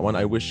like that one.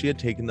 I wish she had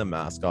taken the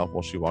mask off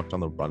while she walked on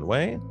the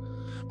runway.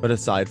 But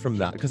aside from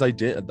that, because I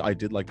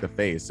did like the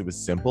face. It was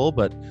simple,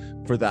 but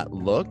for that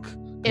look,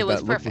 it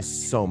was perfect. Look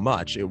was so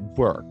much. It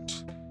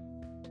worked.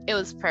 It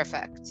was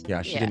perfect.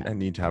 Yeah, she didn't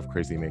need to have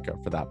crazy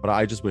makeup for that. But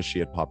I just wish she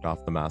had popped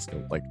off the mask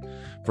like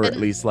for at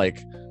least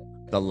like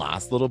the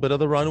last little bit of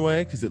the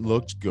runway, because it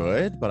looked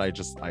good. But I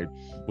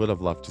would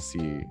have loved to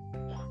see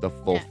the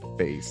full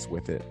face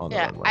with it on the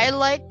runway. I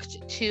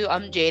liked to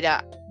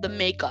Jada, the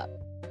makeup.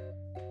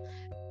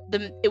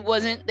 It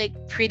wasn't like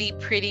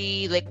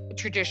pretty like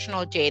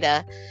traditional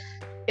Jada.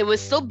 It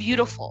was still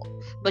beautiful,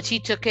 but she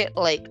took it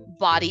like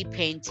body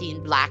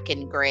painting black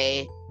and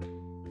gray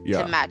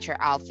to match her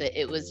outfit.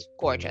 It was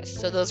gorgeous.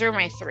 So those are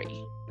my 3.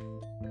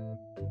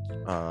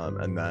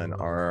 And then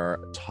our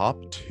top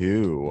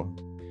 2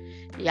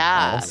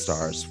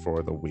 all-stars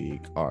for the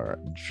week are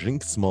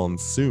Jinkx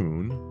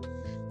Monsoon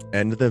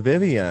and the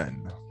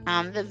Vivienne.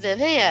 The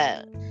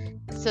Vivienne.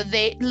 So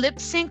they lip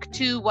sync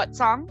to what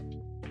song?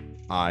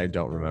 I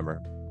don't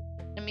remember.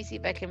 Let me see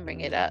if I can bring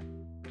it up.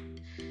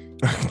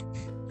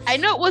 I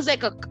know it was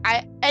like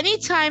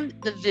anytime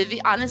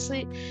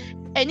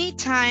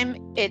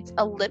it's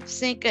a lip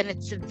sync and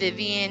it's a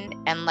Vivienne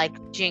and like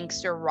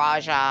Jinkx or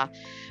Raja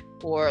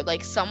or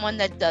like someone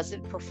that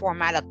doesn't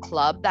perform at a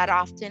club that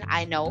often,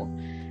 I know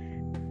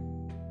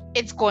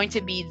it's going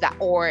to be that,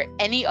 or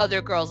any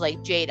other girls like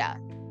Jada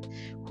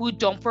who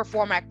don't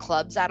perform at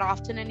clubs that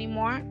often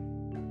anymore.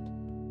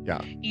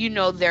 Yeah. You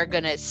know they're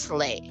gonna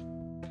slay.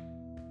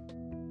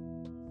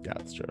 Yeah,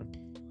 that's true.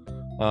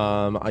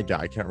 I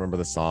can't remember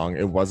the song.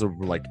 It was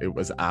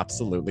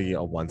absolutely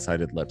a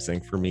one-sided lip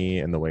sync for me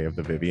in the way of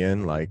the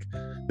Vivienne. Like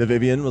the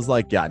Vivienne was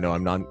like, yeah, no,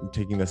 I'm not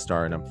taking the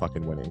star and I'm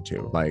fucking winning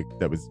too. Like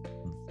that was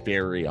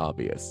very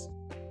obvious.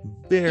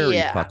 Very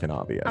fucking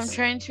obvious. I'm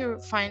trying to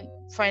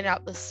find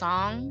out the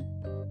song.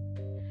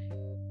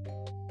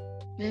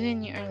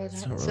 Vivienne,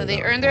 so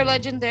they earned their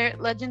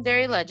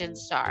legendary legend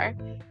star.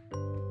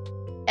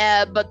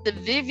 But the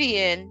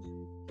Vivienne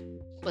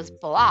was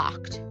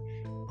blocked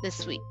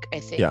this week, I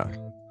think.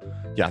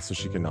 Yeah, so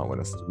she could not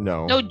win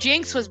No,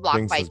 Jinkx was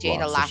blocked by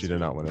Jada last week. She did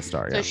not win a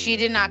star. So she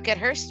did not get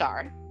her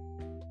star.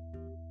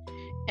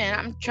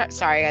 And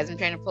sorry guys, I'm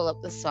trying to pull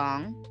up the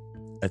song.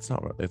 It's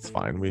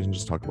fine. We can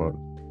just talk about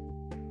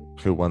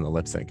who won the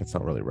lip sync. It's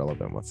not really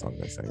relevant what song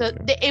they sang. So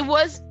it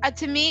was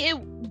to me,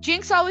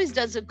 Jinkx always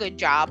does a good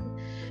job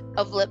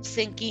of lip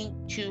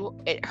syncing to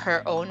it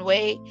her own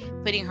way,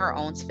 putting her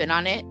own spin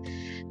on it.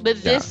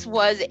 But this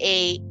was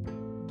a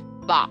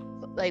bop.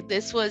 Like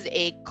this was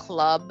a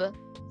club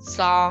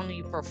song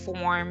you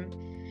perform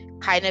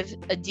kind of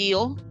a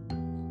deal.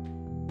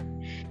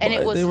 And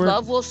it was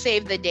Love Will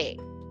Save the Day.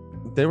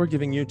 They were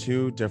giving you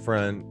 2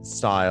 different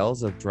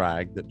styles of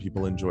drag that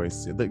people enjoy.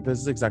 This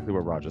is exactly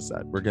what Raja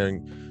said. We're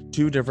getting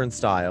 2 different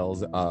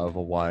styles of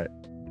what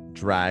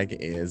drag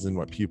is and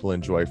what people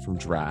enjoy from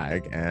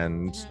drag,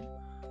 and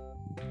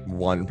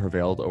one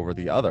prevailed over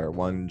the other.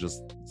 One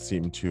just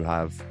seemed to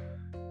have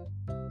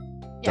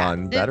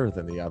done better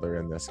than the other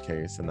in this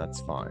case, and that's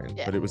fine.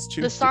 But it was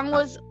 2. The song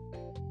was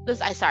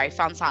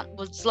found song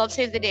was Love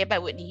Save the Day by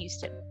Whitney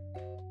Houston.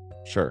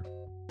 Sure.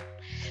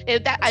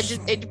 It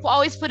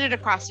always put it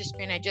across the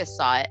screen. I just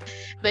saw it.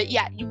 But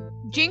yeah,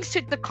 Jinkx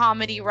took the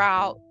comedy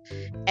route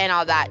and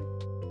all that.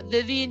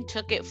 Vivienne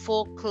took it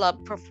full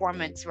club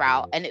performance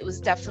route, and it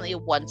was definitely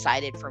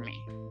one-sided for me.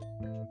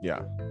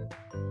 Yeah.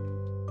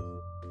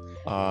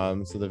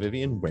 So the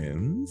Vivienne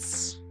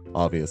wins.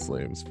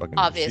 Obviously, it was fucking.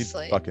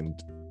 Obviously, she fucking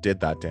did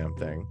that damn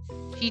thing.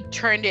 He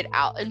turned it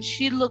out, and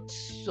she looked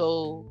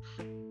so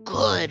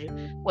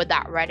good with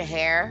that red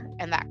hair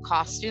and that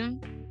costume.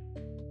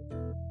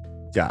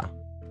 Yeah,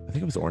 I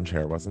think it was orange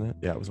hair, wasn't it?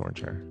 Yeah, it was orange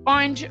hair.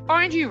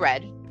 Orangey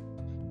red.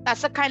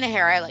 That's the kind of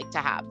hair I like to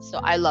have, so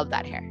I love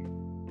that hair.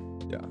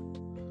 Yeah.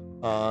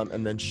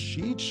 And then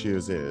she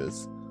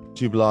chooses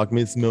to block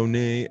Miss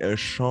Monet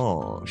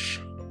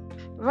Exchange.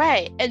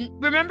 Right. And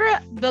remember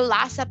the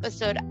last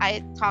episode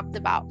I talked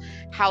about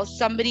how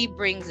somebody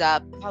brings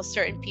up how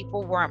certain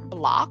people weren't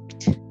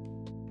blocked?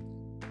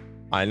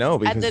 I know,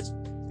 because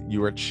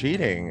you were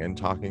cheating and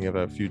talking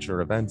about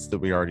future events that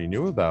we already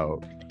knew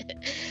about.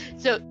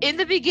 So in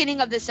the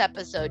beginning of this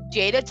episode,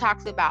 Jada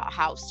talks about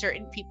how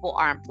certain people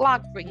aren't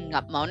blocked, bringing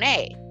up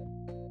Monet.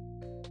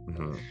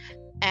 Mm-hmm.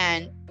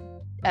 And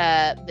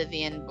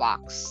Vivienne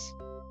blocks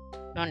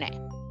Monet.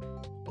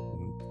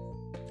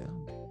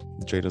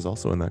 Jada's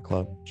also in that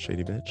club,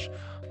 shady bitch.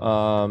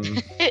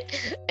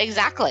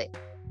 Exactly.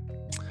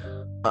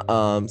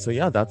 So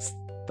yeah,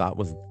 that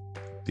was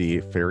the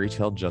Fairy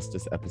Tale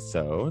Justice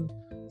episode.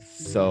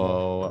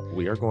 So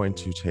we are going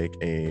to take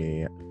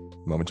a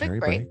momentary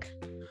break,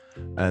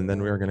 and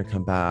then we are going to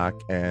come back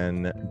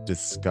and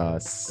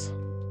discuss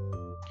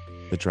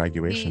the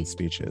Draguation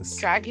speeches.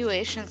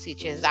 Draguation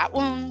speeches. That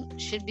one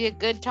should be a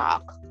good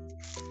talk.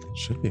 It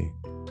should be.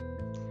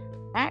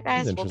 All right,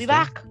 guys, we'll be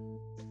back.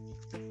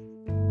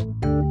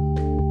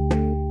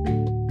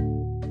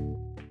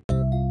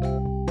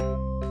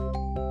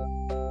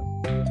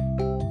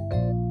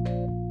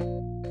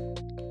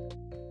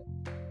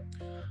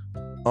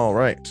 All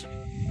right.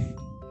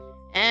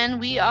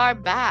 And we are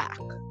back.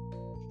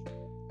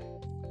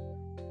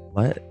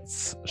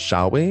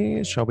 Shall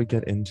we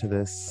get into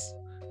this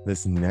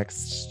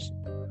next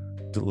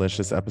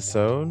delicious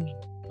episode?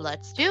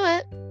 Let's do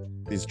it.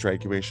 These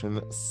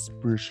Draguation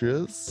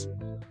speeches.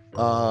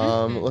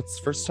 Let's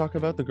first talk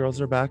about the girls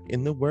are back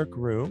in the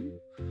workroom.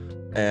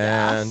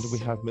 And we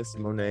have Miss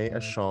Monet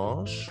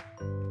Echange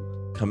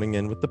coming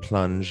in with the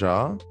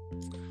plunger.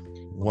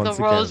 The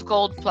rose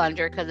gold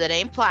plunger, because it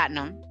ain't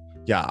platinum.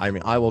 Yeah, I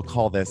mean, I will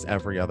call this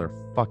every other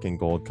fucking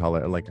gold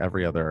color, like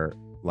every other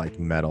like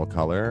metal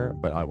color,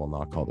 but I will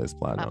not call this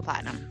platinum. Not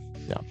platinum.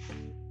 Yeah.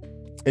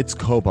 It's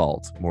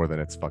cobalt more than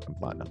it's fucking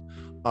platinum.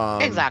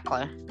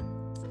 Exactly.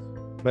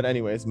 But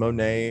anyways,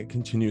 Monet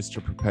continues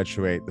to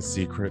perpetuate the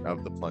secret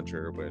of the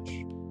plunger,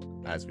 which,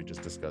 as we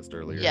just discussed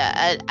earlier.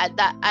 Yeah,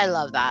 I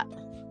love that.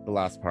 The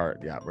last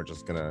part, yeah, we're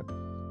just gonna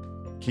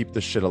keep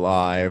the shit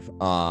alive.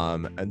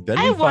 And then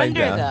I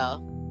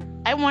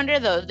wonder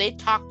though, they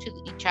talk to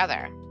each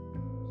other.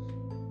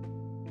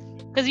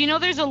 Because you know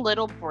there's a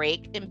little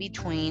break in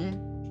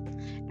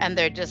between, and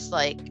they're just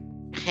like,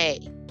 hey,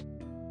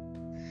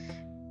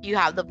 you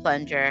have the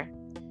plunger,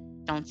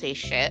 don't say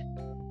shit,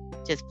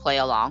 just play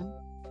along.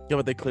 Yeah,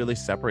 but they clearly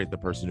separate the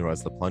person who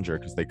has the plunger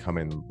because they come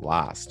in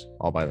last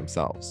all by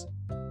themselves.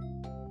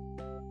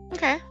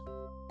 Okay.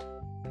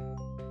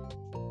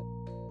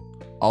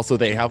 Also,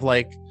 they have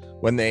like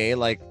when they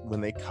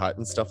cut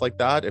and stuff like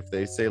that, if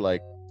they say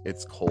like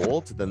it's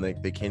cold, then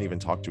they can't even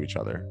talk to each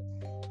other.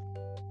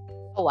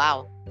 Oh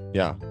wow.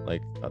 Yeah,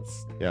 like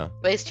that's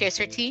Waist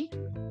chaser tea?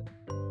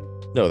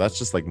 No, that's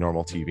just like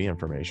normal TV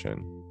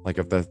information. Like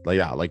if the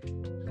like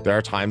there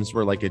are times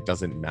where like it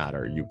doesn't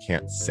matter. You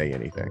can't say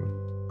anything.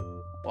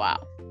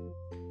 Wow.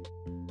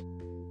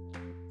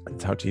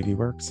 That's how TV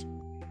works.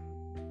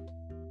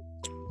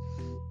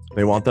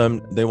 They want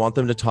them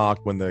to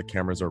talk when the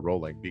cameras are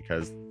rolling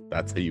because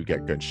that's how you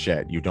get good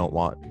shit. You don't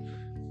want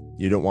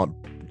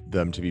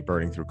them to be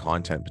burning through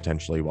content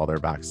potentially while they're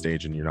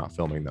backstage and you're not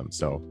filming them.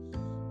 So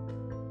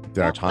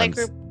there are times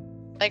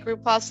like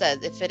RuPaul says,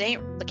 if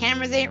the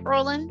cameras ain't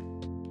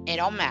rolling, it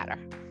don't matter.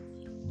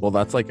 Well,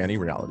 that's like any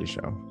reality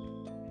show.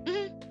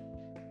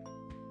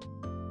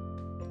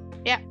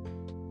 Yeah.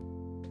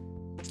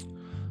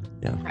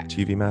 Yeah, okay.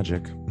 TV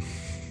magic.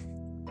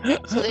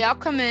 So they all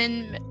come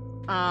in.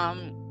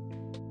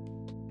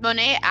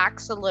 Monet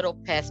acts a little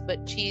pissed,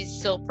 but she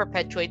still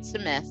perpetuates the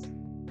myth.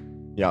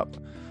 Yep.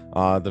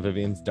 The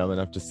Vivian's dumb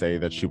enough to say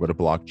that she would have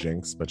blocked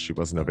Jinx, but she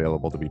wasn't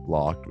available to be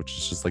blocked, which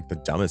is just like the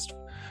dumbest.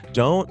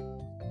 Don't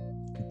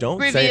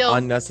say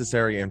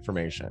unnecessary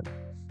information.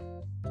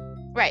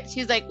 Right.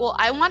 She's like, well,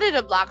 I wanted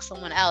to block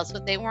someone else,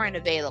 but they weren't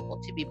available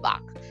to be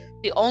blocked.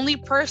 The only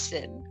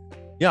person.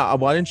 Yeah.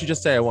 Why didn't you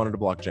just say I wanted to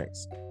block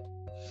Jinx?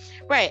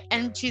 Right.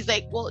 And she's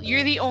like, well,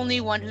 you're the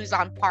only one who's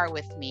on par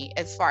with me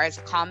as far as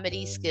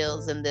comedy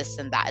skills and this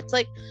and that. It's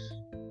like,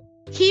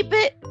 keep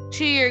it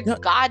to your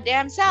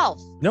goddamn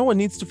self. No one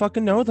needs to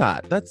fucking know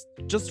that. That's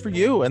just for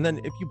you. And then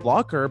if you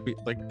block her,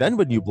 then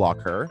when you block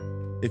her,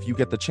 if you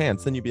get the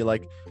chance, then you'd be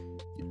like,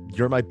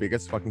 you're my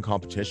biggest fucking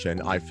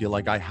competition. I feel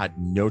like I had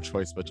no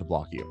choice but to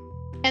block you.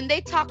 And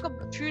they talk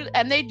about true,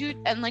 and they do,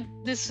 and like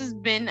this has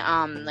been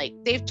like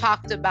they've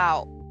talked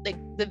about like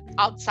the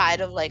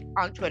outside of like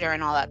on Twitter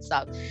and all that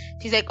stuff.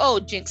 She's like, oh,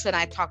 Jinx and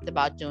I talked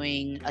about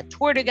doing a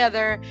tour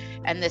together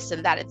and this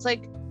and that. It's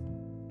like,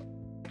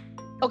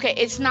 okay,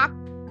 it's not,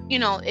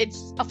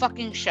 it's a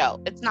fucking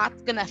show. It's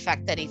not gonna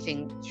affect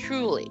anything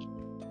truly.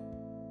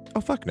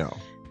 Oh fuck no.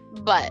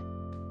 But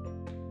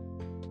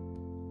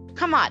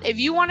come on, if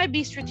you want to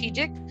be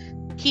strategic,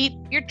 keep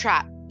your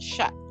trap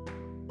shut.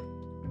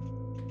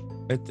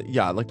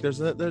 Like there's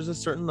a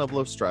certain level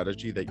of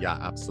strategy that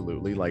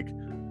absolutely, like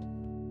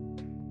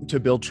to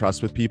build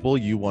trust with people,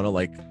 you want to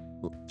like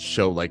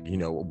show like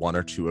one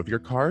or two of your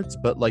cards,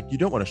 but like you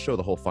don't want to show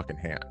the whole fucking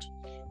hand.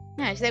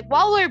 Yeah, it's like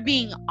while we're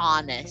being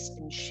honest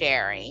and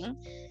sharing,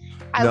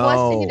 I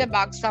was thinking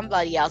about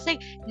somebody else.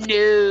 Like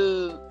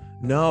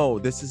No,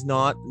 this is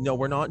not. No,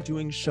 we're not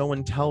doing show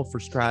and tell for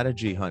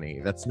strategy, honey.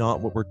 That's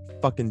not what we're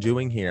fucking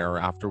doing here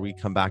after we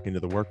come back into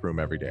the workroom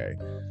every day.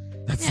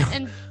 That's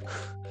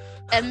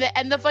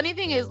and the funny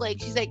thing is, like,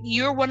 she's like,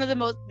 you're one of the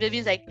most,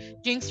 Vivian's like,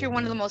 Jinx, you're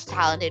one of the most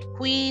talented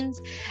queens.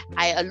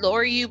 I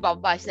adore you, blah,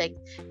 blah, blah. She's like,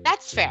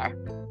 that's fair.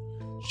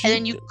 And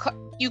then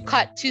you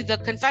cut to the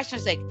confession.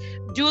 It's like,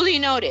 duly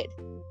noted.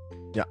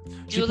 Yeah.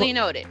 Duly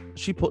noted.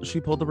 She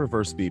pulled the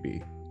reverse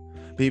BB.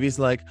 BB's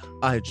like,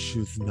 I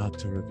choose not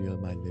to reveal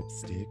my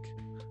lipstick.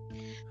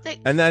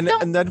 Like, and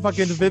then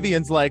fucking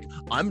Vivian's like,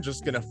 I'm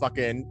just gonna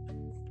fucking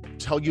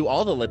tell you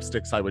all the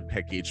lipsticks I would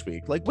pick each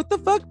week. Like, what the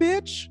fuck,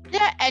 bitch?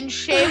 Yeah, and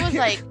Shay was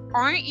like,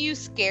 aren't you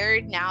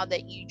scared now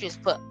that you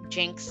just put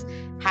Jinx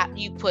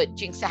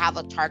to have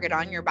a target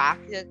on your back?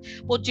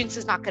 Well, Jinx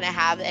is not gonna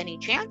have any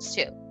chance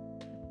to.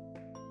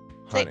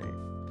 Honey,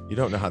 you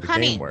don't know how the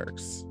game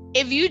works.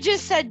 If you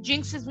just said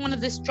Jinx is one of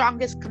the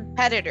strongest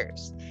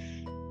competitors,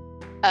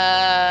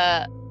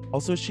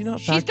 also, is she not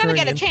she's gonna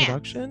get a chance.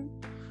 Production?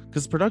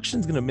 Because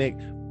production's gonna make.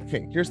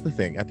 Okay, here's the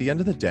thing. At the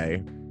end of the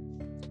day,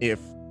 if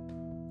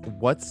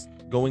what's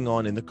going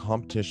on in the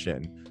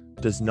competition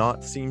does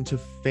not seem to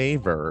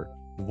favor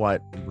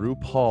what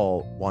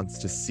RuPaul wants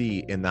to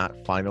see in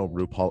that final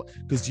RuPaul,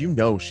 because you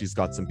know she's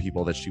got some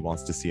people that she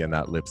wants to see in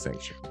that lip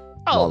sync.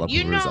 Oh,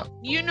 you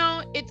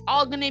know, it's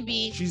all gonna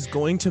be. She's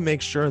going to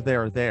make sure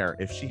they're there.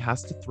 If she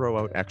has to throw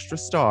out extra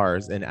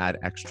stars and add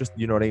extra,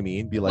 you know what I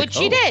mean? Be like, which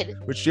she did,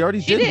 which she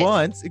already did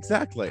once,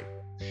 exactly.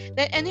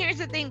 And here's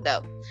the thing,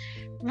 though,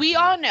 we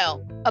all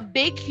know a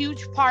big,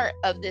 huge part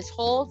of this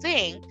whole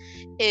thing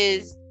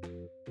is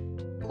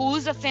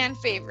who's a fan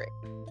favorite,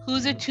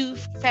 who's a two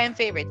fan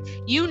favorite.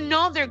 You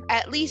know, there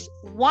at least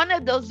one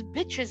of those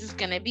bitches is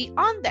gonna be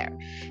on there,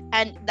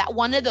 and that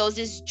one of those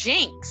is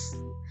Jinx.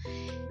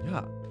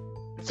 Yeah.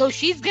 So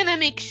she's gonna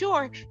make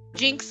sure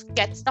Jinx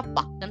gets the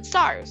fucking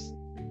stars.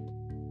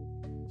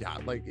 Yeah,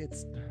 like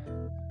it's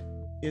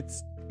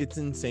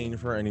insane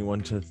for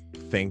anyone to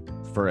think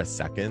for a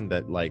second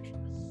that like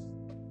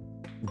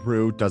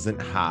Ru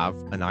doesn't have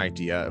an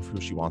idea of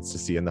who she wants to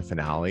see in the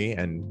finale,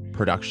 and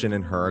production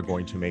and her are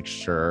going to make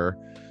sure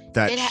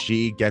that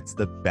she gets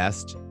the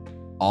best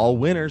all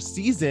winner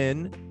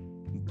season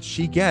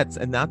she gets,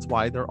 and that's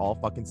why they're all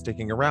fucking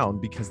sticking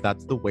around, because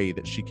that's the way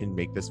that she can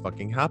make this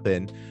fucking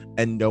happen.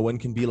 And no one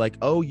can be like,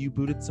 oh, you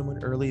booted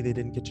someone early, they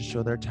didn't get to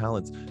show their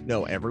talents.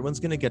 No, everyone's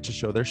gonna get to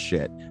show their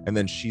shit, and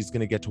then she's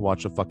gonna get to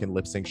watch a fucking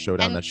lip sync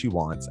showdown that she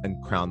wants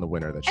and crown the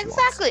winner that she wants.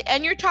 Exactly.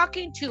 And you're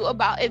talking to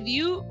about, if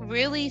you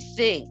really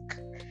think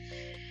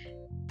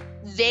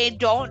they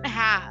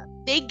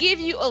give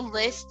you a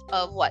list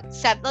of let's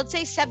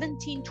say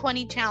 17,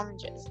 20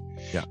 challenges.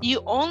 Yeah.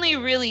 You only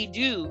really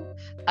do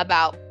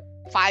about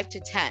 5 to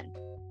 10.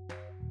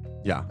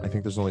 Yeah, I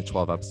think there's only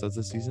 12 episodes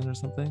this season or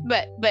something.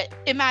 But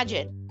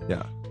imagine.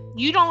 Yeah.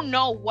 You don't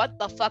know what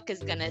the fuck is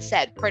gonna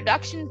set.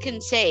 Production can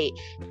say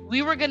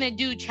we were gonna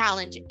do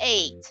challenge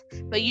 8,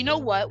 but you know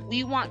what?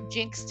 We want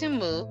Jinx to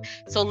move,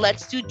 so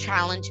let's do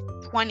challenge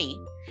 20,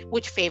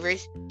 which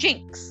favors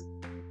Jinx.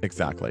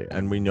 Exactly.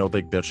 And we know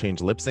they'll change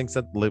lip sync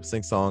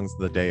songs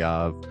the day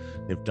of.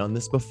 They've done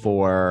this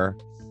before.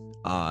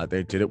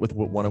 They did it with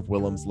one of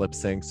Willem's lip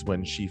syncs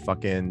when she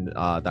fucking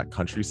that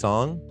country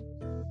song.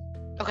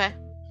 Okay.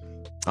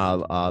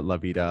 La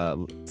Vida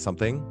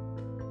something.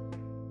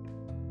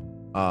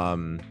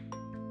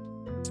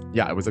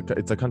 Yeah,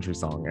 it's a country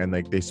song, and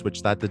like they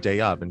switched that the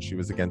day of, and she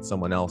was against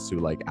someone else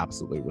who like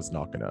absolutely was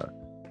not gonna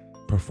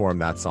perform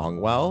that song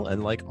well,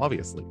 and like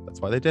obviously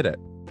that's why they did it.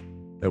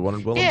 They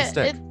wanted Willem to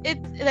stick.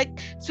 It's like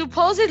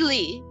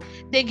supposedly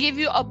they give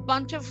you a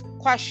bunch of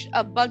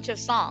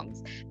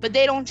songs, but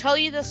they don't tell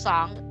you the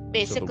song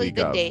basically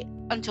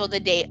until the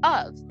day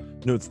of.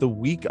 No, it's the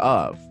week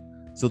of.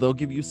 So they'll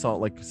give you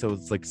song so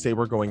it's like, say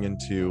we're going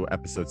into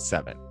episode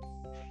 7,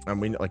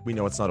 and we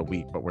know it's not a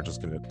week, but we're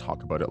just going to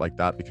talk about it like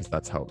that because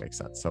that's how it makes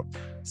sense. So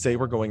say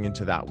we're going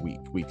into that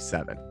week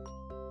 7,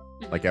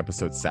 like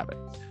episode 7.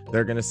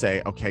 They're going to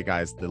say, okay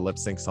guys, the lip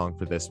sync song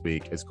for this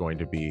week is going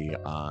to be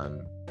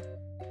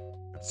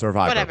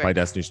Survivor by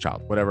Destiny's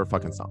Child, whatever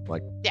fucking song,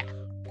 like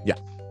yeah,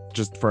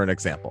 just for an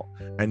example.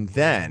 And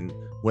then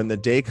when the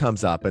day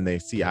comes up and they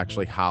see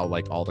actually how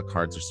like all the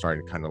cards are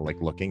starting kind of like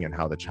looking and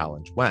how the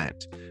challenge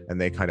went, and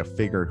they kind of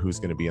figure who's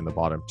going to be in the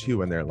bottom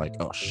 2, and they're like,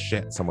 oh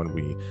shit,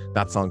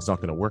 that song's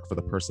not going to work for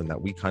the person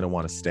that we kind of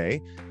want to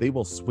stay, they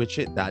will switch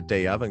it that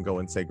day of and go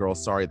and say, girl,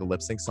 sorry, the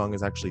lip sync song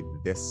is actually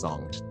this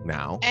song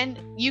now. And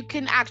you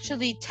can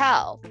actually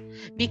tell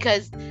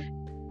because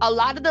a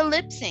lot of the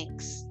lip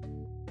syncs,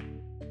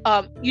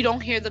 you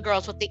don't hear the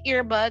girls with the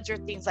earbuds or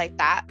things like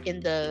that in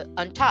the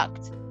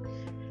Untucked.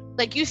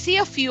 Like you see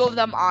a few of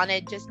them on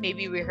it, just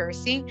maybe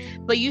rehearsing,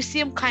 but you see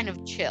them kind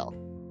of chill.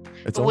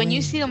 When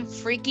you see them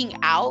freaking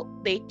out,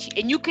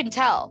 and you can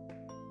tell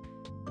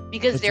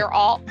because they're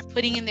all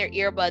putting in their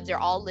earbuds, they're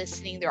all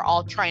listening, they're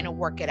all trying to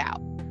work it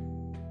out.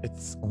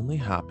 It's only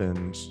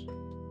happened,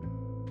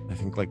 I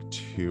think, like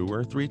 2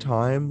 or 3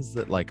 times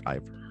that like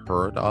I've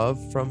heard of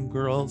from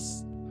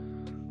girls.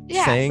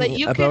 Yeah, but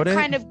you can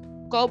kind of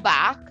go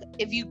back.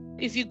 If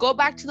you go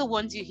back to the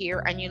ones you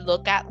hear and you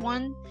look at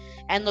one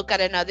and look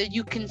at another,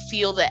 you can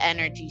feel the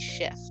energy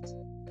shift.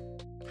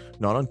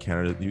 Not on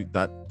Canada.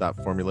 That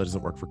formula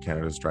doesn't work for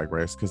Canada's Drag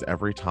Race, because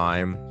every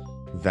time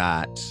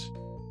that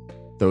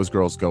those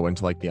girls go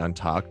into like the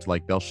Untucked,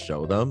 like they'll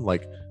show them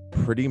like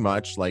pretty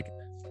much like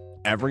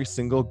every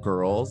single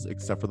girls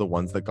except for the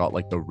ones that got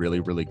like the really,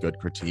 really good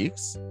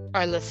critiques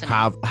are listening,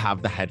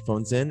 have the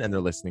headphones in and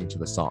they're listening to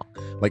the song.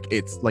 Like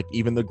it's like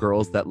even the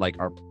girls that like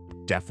are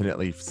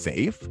definitely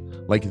safe,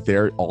 like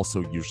they're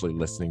also usually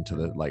listening to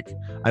the like,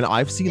 and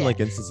I've seen like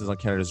instances on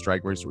Canada's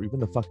Drag Race where even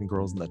the fucking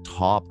girls in the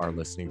top are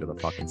listening to the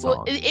fucking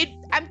song. Well,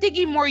 I'm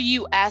thinking more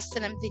US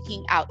and I'm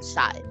thinking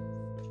outside.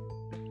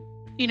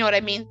 You know what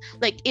I mean?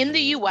 Like in the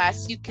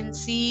US, you can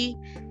see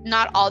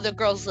not all the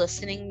girls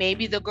listening.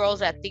 Maybe the girls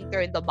that think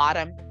they're in the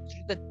bottom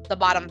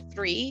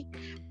 3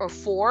 or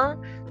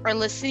 4 are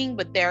listening,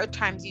 but there are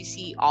times you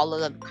see all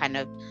of them kind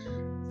of,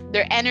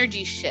 their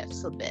energy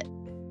shifts a bit.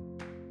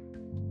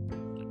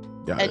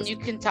 Yeah, and you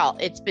can tell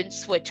it's been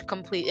switched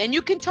completely. And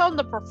you can tell in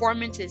the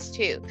performances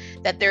too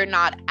that they're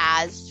not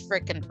as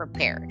freaking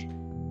prepared.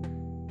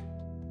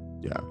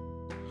 Yeah.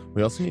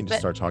 We also need to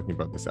start talking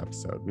about this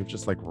episode. We've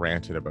just like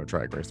ranted about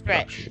Drag Race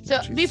production. Right. So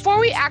Jesus before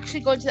Christ. we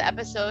actually go into the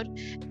episode,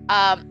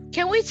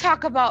 can we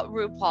talk about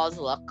RuPaul's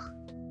look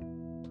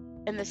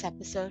in this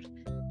episode,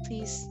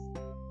 please?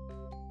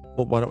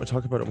 Well, why don't we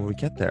talk about it when we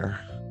get there?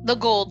 The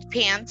gold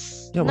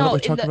pants. Yeah, why don't we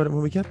talk about it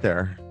when we get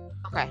there?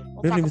 Okay.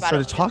 We haven't even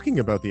started talking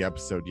about the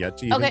episode yet.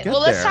 To even get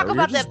well, let's talk there.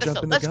 about the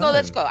episode.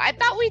 Let's go. I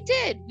thought we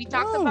did. We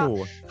talked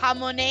about how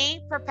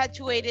Monet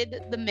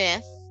perpetuated the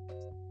myth,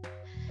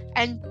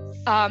 and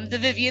the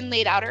Vivienne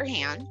laid out her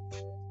hand.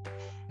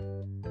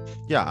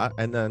 Yeah,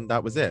 and then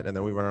that was it. And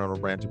then we went on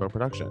a rant about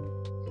production.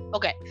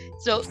 Okay,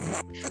 so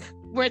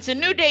it's a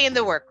new day in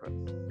the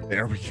workroom.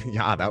 There we go.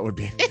 Yeah, that would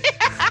be.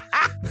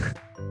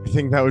 I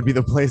think that would be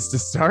the place to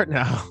start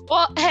now.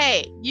 Well,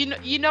 hey,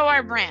 you know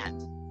our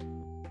brand.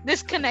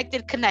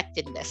 Disconnected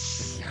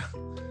connectedness. Yeah.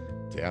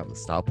 Damn, the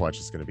stopwatch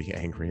is going to be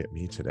angry at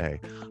me today.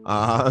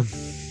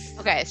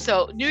 Okay,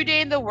 so new day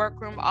in the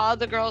workroom. All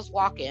the girls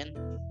walk in.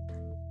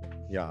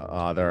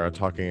 Yeah, they're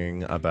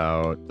talking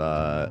about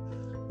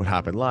what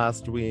happened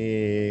last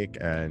week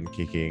and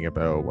kicking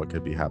about what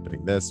could be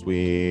happening this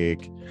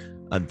week.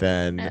 And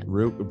then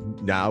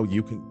now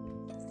you can,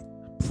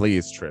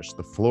 please, Trish,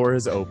 the floor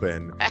is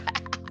open.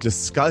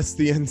 Discuss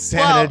the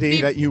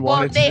insanity that you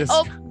wanted to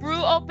discuss.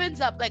 Rue opens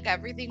up like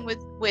everything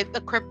with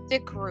the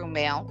cryptic room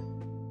mail.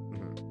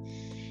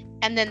 Mm-hmm.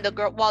 And then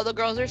while the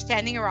girls are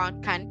standing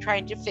around kind of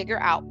trying to figure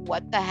out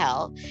what the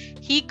hell,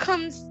 he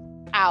comes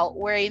out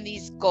wearing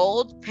these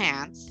gold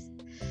pants,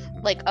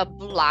 like a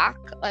black,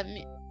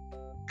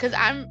 because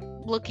I'm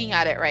looking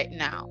at it right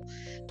now,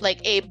 like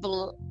it's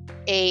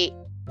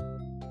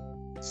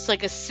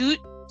like a suit,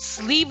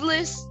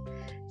 sleeveless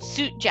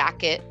suit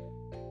jacket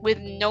with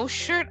no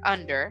shirt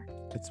under.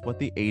 It's what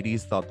the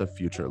 80s thought the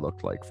future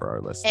looked like for our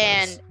listeners.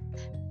 And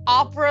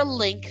opera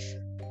length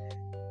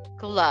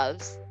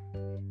gloves.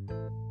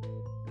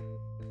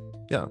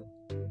 Yeah.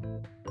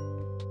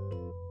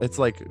 It's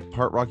like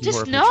part Rocky Just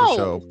Horror Picture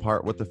Show,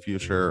 part what the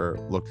future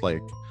looked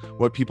like,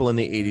 what people in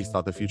the 80s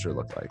thought the future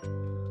looked like.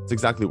 It's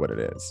exactly what it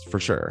is, for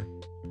sure.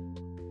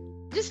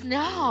 Just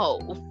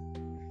no.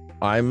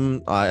 I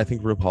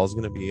think RuPaul's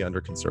going to be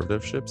under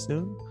conservatorship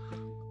soon.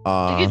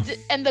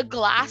 And the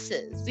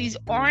glasses, these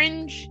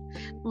orange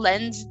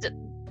lensed,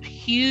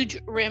 huge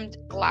rimmed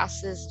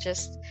glasses,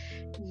 just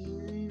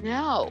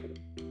no.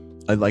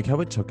 I like how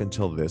it took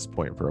until this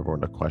point for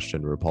everyone to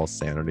question RuPaul's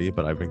sanity,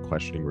 but I've been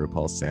questioning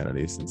RuPaul's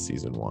sanity since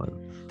season 1.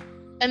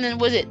 And then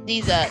was it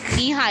these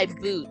knee-high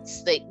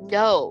boots? Like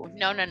no.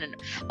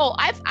 Oh,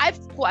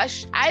 I've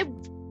questioned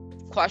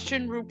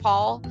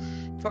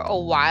RuPaul for a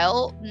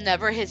while.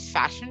 Never his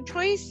fashion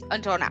choice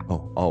until now.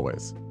 Oh,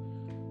 always.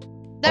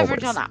 Never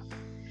until now.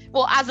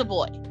 Well, as a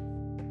boy.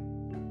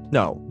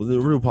 No, the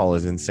RuPaul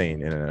is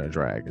insane in a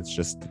drag. It's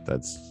just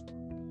that's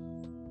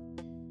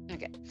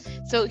okay.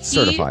 So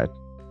certified.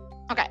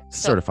 Okay,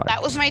 so certified.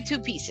 That was my 2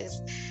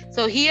 pieces.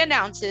 So he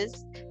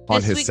announces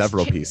on his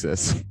several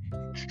pieces.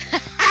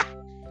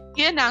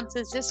 He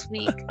announces this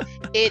week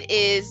it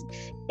is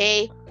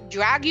a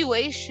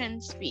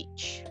draguation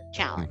speech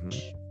challenge.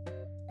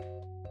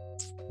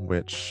 Mm-hmm.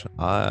 Which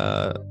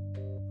I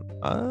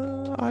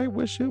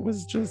wish it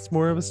was just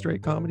more of a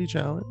straight comedy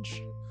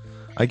challenge.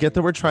 I get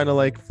that we're trying to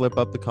like flip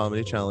up the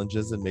comedy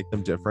challenges and make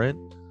them different,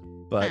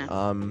 but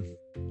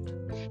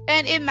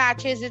and it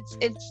matches.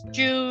 It's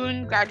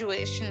June,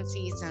 graduation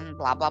season,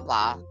 blah blah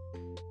blah.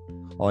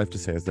 All I have to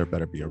say is there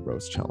better be a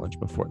roast challenge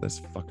before this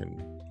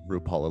fucking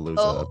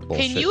RuPaul-a-Loozа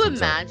bullshit. Can you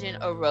imagine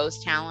a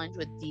roast challenge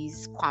with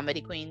these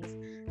comedy queens?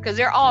 Because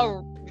they're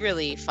all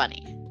really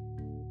funny.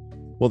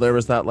 Well, there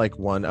was that like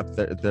one up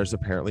there. There's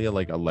apparently a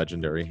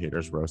legendary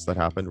haters roast that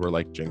happened where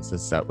like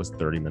Jinx's set was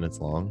 30 minutes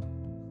long.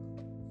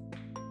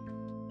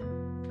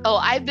 Oh,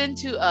 I've been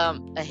to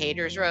a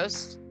haters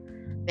roast,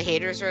 the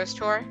haters roast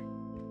tour.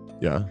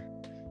 Yeah.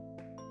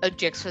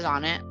 Jinx was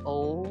on it.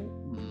 Oh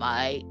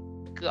my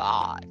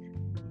god.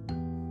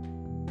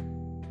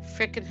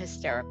 Freaking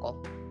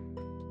hysterical.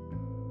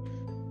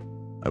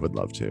 I would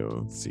love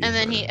to see. And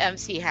then he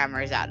MC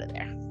Hammers out of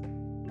there.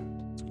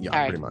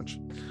 Yeah, pretty much.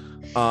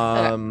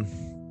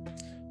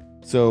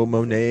 So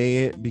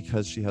Monet,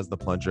 because she has the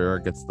plunger,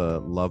 gets the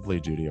lovely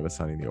duty of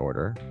assigning the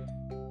order.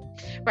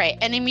 Right.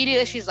 And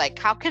immediately she's like,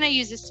 how can I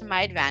use this to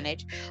my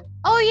advantage?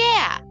 Oh,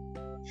 yeah.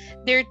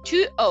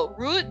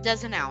 Rue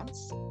does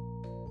announce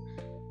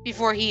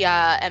before he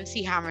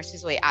MC Hammers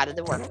his way out of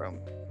the workroom.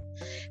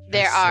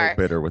 So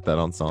bitter with that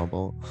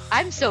ensemble.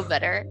 I'm so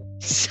bitter.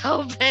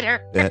 So bitter.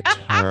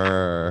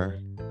 Bitter.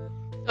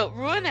 So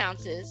Rue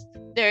announces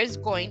there's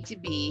going to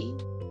be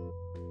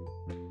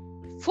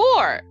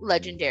 4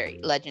 legendary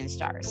legend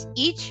stars.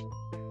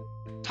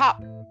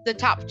 The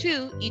top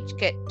 2 each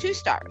get 2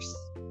 stars.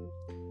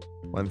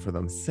 One for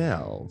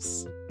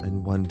themselves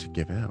and one to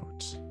give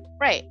out.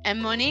 Right.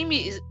 And Monet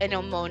means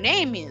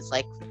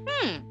like,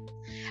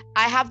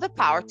 I have the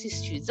power to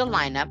choose the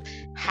lineup.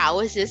 How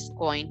is this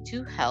going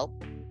to help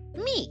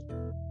me?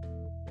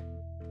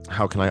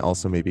 How can I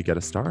also maybe get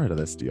a star out of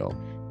this deal?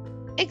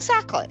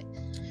 Exactly.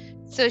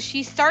 So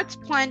she starts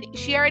planning.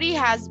 She already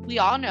has, we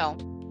all know,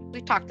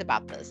 we talked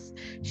about this.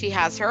 She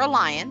has her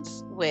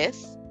alliance with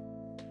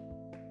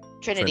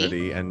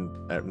Trinity and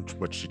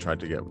what she tried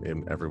to get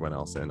everyone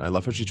else in. I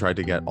love how she tried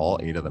to get all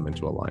 8 of them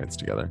into alliance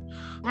together.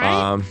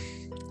 Right?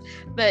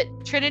 But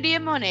Trinity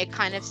and Monet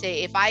kind of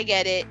say, if I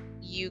get it,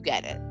 you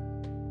get it.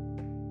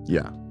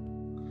 Yeah.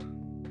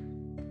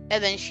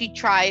 And then she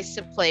tries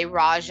to play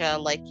Raja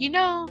like,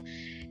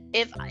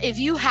 if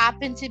you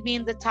happen to be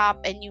in the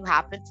top and you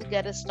happen to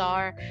get a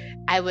star,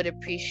 I would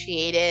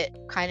appreciate it,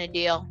 kind of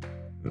deal.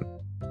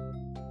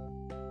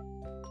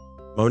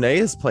 Monet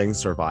is playing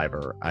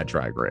Survivor at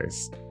Drag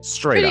Race.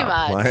 Straight Pretty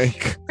up.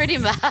 much. Pretty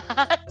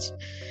much.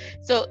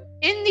 So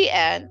in the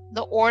end,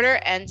 the order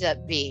ends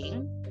up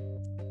being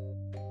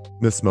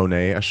Miss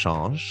Monet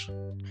Exchange.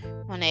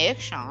 Monet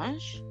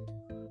Exchange.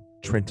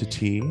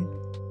 Trinity.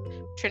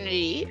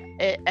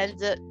 It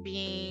ends up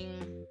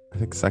being, I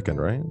think, second,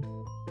 right?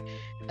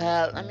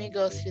 Let me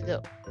go through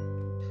to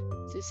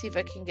see if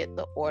I can get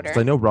the order.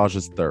 I know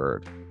Raja's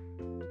third.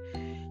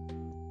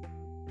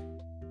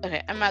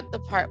 Okay, I'm at the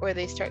part where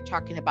they start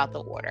talking about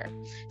the order.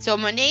 So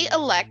Monet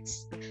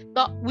elects,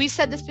 we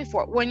said this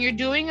before, when you're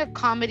doing a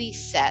comedy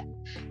set,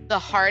 the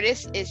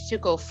hardest is to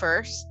go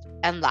first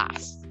and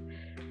last.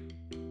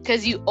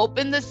 Because you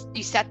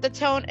set the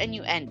tone and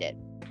you end it.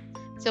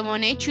 So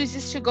Monet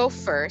chooses to go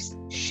first,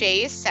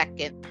 Shay is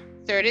second,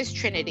 third is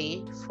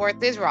Trinity,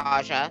 fourth is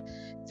Raja,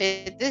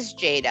 fifth is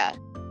Jada,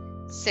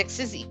 sixth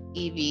is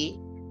Evie,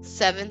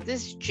 seventh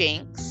is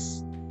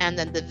Jinx, and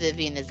then the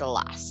Vivienne is the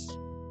last.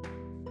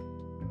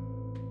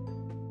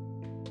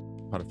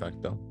 Not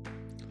effect though.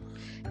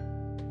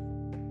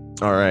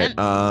 All right.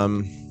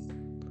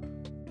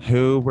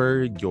 Who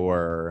were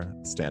your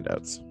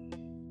standouts?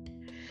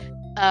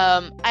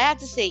 I have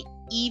to say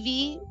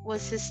Evie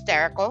was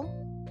hysterical.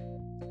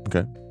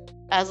 Okay.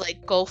 I was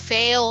like, go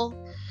fail,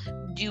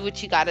 do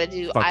what you gotta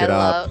do.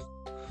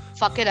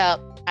 Fuck it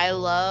up. I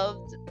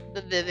loved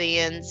the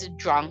Vivienne's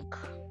drunk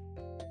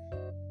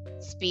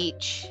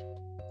speech.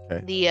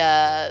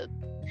 Okay.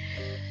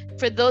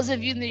 For those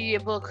of you in the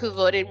yearbook who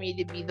voted me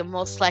to be the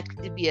most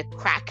likely to be a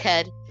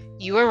crackhead,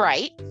 you were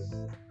right.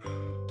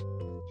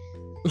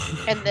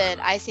 And then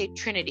I say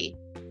Trinity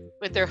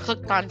with their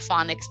hooked on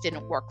phonics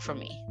didn't work for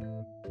me.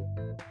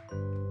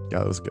 Yeah,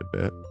 that was a good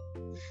bit.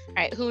 All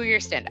right, who are your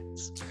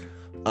standouts?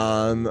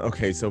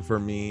 Okay, so for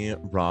me,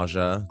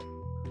 Raja,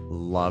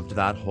 loved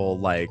that whole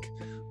like,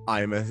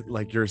 I'm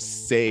your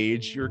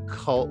sage, your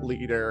cult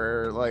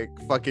leader, like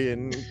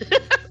fucking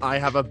I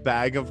have a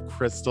bag of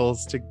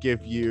crystals to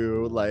give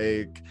you,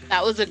 like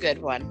that was a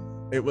good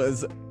one. It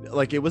was a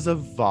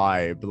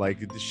vibe. Like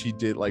she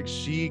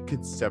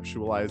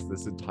conceptualized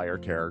this entire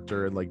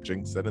character, and like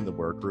Jinx said in the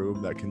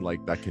workroom, that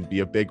can be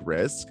a big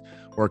risk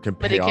or it can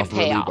pay off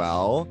really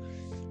well.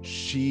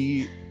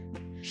 She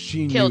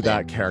knew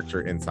that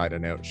character inside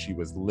and out. She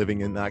was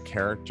living in that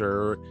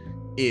character.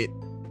 It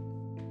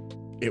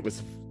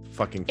was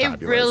fucking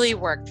fabulous. It really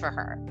worked for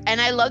her. And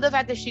I love the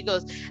fact that she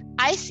goes,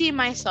 I see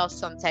myself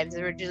sometimes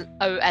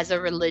as a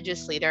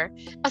religious leader,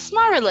 a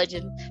small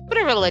religion, but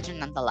a religion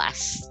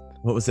nonetheless.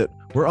 What was it?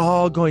 We're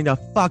all going to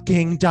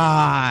fucking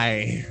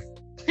die.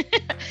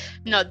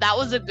 No, that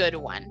was a good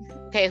one.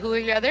 Okay, who are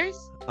your others?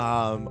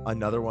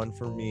 Another one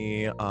for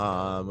me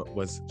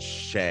was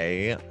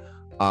Shay.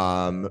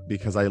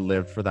 Because I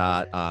lived for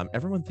that.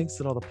 Everyone thinks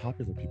that all the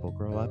popular people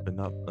grow up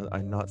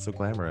and not so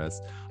glamorous.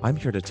 I'm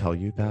here to tell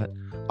you that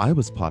I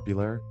was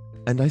popular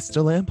and I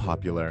still am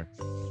popular.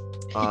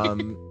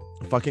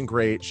 Fucking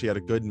great. She had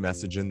a good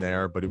message in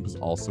there, but it was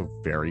also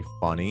very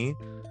funny.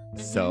 Mm-hmm.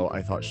 So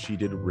I thought she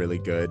did really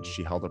good.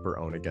 She held up her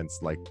own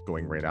against like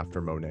going right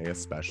after Monet,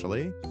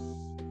 especially.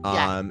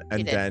 And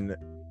then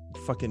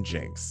fucking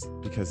Jinx,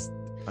 because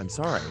I'm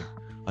sorry.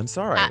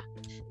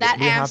 That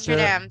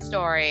Amsterdam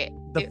story.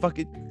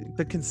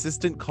 The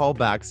consistent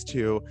callbacks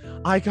to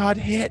I got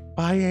hit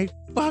by a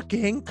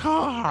fucking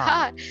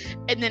car.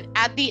 And then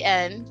at the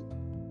end,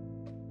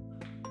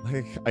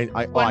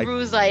 like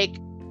Rue's like,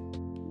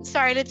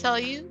 sorry to tell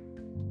you,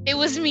 it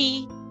was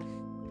me.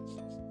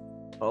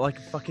 I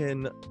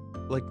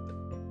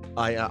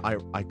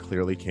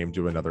clearly came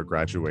to another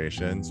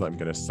graduation, so I'm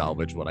gonna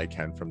salvage what I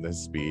can from this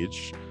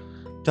speech.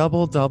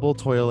 Double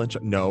toil and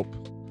nope.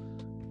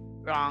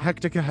 Wrong.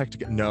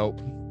 Hectica.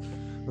 Nope.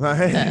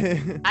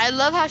 I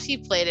love how she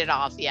played it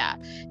off. Yeah,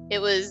 it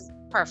was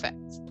perfect.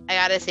 I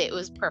gotta say, it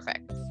was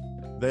perfect.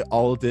 They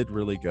all did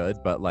really good,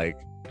 but like,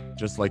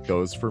 just like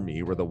those for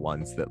me were the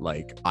ones that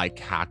like I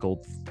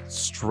cackled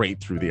straight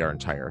through the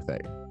entire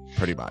thing,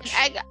 pretty much.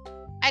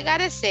 I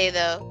gotta say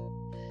though,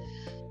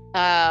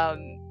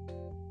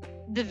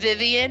 the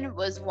Vivienne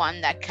was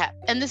one that kept,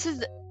 and this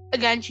is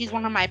again, she's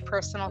one of my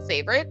personal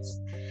favorites.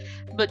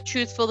 But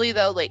truthfully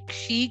though, like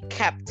she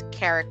kept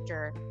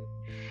character.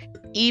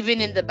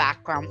 Even in the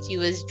background, she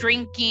was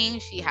drinking.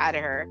 She had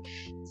her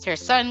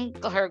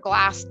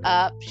glass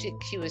up.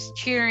 She was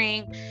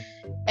cheering,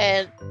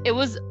 and it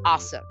was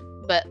awesome.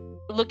 But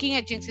looking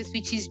at Jinx's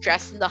speech, she's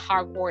dressed in the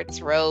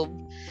Hogwarts robe.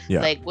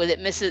 Yeah. Like was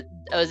it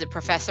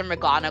Professor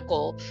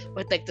McGonagall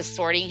with like the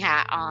sorting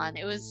hat on?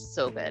 It was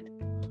so good.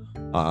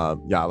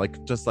 Yeah,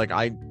 like just like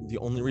the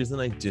only reason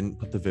I didn't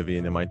put the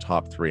Vivian in my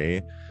top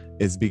 3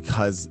 is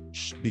because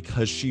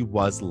she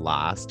was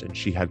last and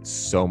she had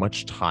so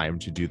much time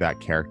to do that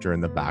character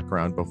in the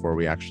background before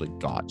we actually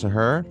got to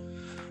her.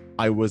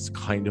 I was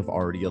kind of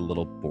already a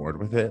little bored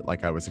with it.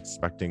 Like I was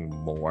expecting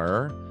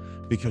more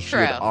because she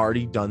had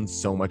already done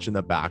so much in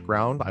the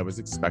background. I was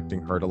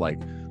expecting her to like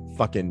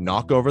fucking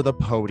knock over the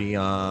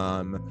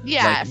podium.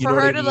 Yeah, like, you for know her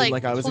what I to mean?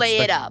 like I was play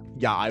it up.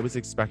 Yeah, I was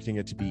expecting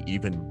it to be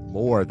even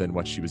more than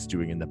what she was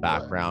doing in the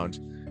background.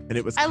 And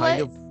it was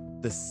kind of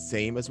the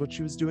same as what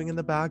she was doing in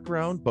the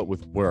background, but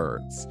with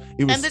words.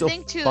 It was and the still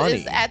thing too funny.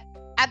 is at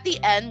the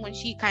end when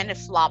she kind of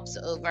flops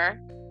over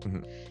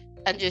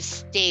and just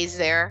stays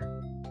there.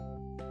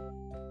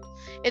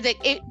 It's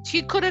like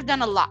she could have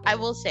done a lot. I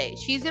will say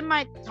she's in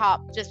my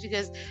top just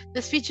because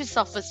the speech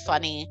itself was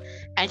funny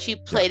and she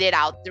played it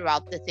out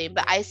throughout the thing.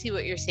 But I see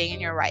what you're saying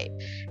and you're right.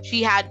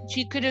 She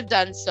could have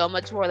done so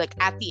much more, like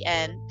at the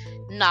end,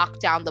 knock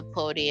down the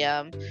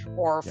podium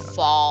or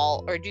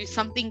fall or do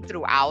something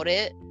throughout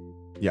it.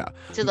 Yeah,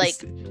 to like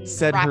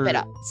said wrap her it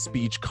up.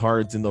 Speech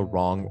cards in the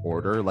wrong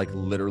order, like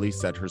literally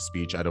said her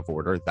speech out of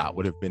order. That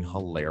would have been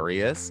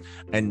hilarious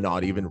and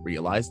not even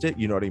realized it.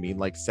 You know what I mean?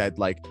 Like said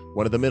like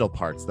one of the middle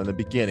parts, then the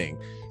beginning,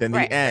 then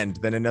the end,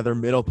 then another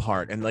middle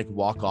part, and like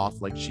walk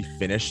off like she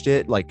finished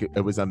it. Like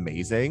it was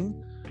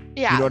amazing.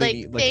 Yeah, you know what like, I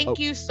mean? Like, thank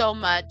you so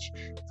much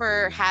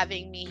for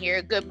having me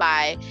here.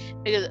 Goodbye.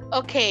 Because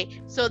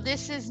okay, so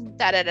this is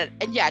and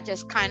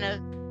just kind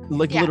of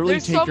like literally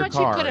take so your much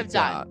cards. You could have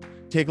done.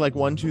 Take like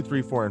 1, 2,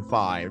 3, 4, and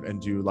 5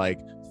 and do like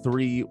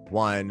 3,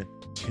 1,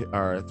 2,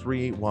 or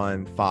 3,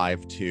 1,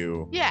 5,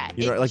 2. Yeah,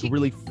 you know, like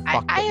really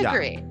fuck. I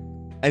agree.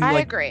 And I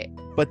like, agree.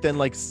 But then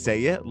like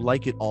say it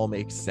like it all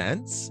makes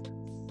sense,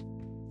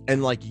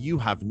 and like you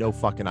have no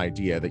fucking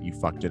idea that you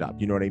fucked it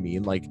up. You know what I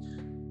mean? Like,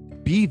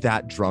 be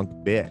that drunk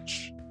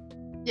bitch.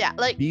 Yeah,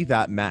 like be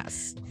that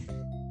mess.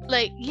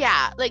 Like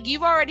like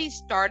you've already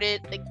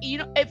started. Like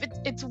if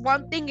it's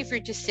one thing if you're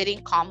just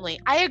sitting calmly.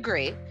 I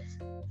agree.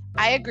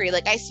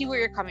 Like I see where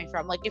you're coming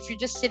from. Like if you're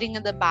just sitting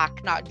in the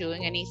back not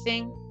doing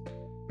anything,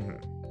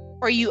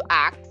 or you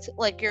act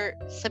like you're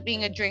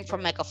sipping a drink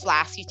from like a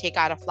flask, you take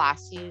out a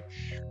flask,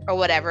 or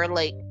whatever,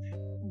 like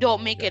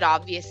don't make it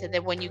obvious, and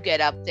then when you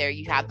get up there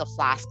you have the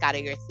flask out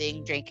of your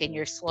thing drinking,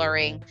 you're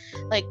slurring.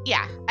 Like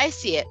I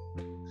see it.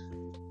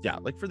 Yeah,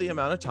 like for the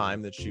amount of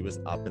time that she was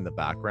up in the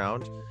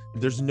background,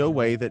 there's no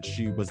way that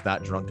she was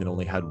that drunk and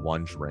only had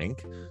one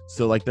drink.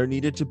 So like there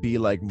needed to be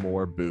like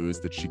more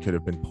booze that she could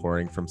have been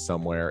pouring from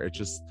somewhere. It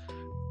just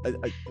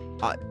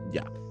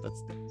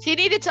she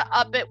needed to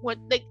up it with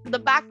like the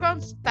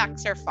background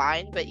specs are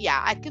fine, but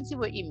I can see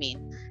what you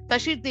mean,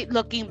 especially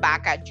looking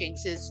back at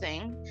Jinx's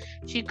thing.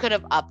 She could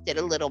have upped it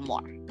a little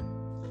more.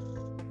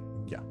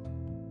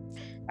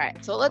 All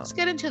right, so let's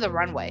get into the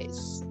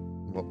runways.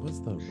 What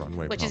was the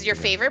runway? Which is your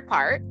favorite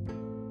part?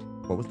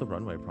 What was the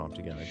runway prompt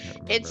again? I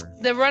can't remember. It's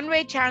the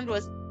runway challenge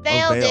was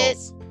veiled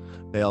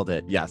Veiled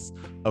it. Yes.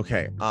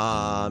 Okay. Now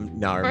I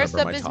remember First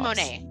up my is tops.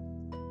 Monet.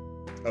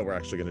 Oh, we're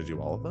actually gonna do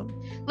all of them?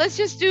 Let's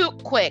just do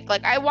quick.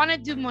 Like I want to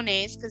do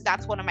Monet's because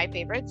that's one of my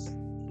favorites.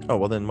 Oh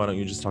well, then why don't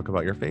you just talk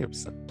about your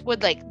faves?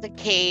 With like the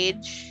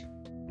cage.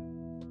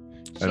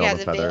 She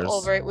has a veil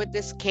over it with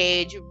this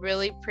cage,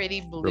 really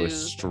pretty blue. Really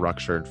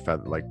structured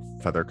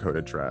feather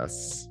coated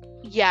dress.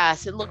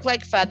 Yes, it looked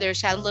like feathers.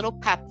 She had a little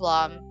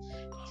peplum.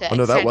 Oh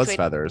no, that was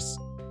feathers.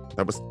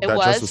 That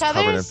dress was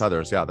covered in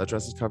feathers. Yeah, that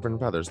dress is covered in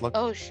feathers. Look.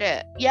 Oh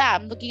shit. Yeah,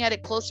 I'm looking at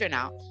it closer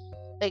now.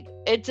 Like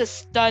it's a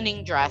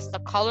stunning dress. The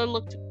color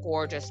looked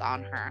gorgeous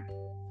on her.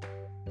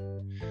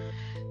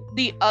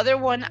 The other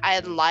one I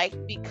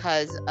liked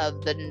because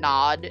of the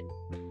nod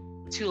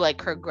to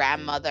like her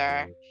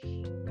grandmother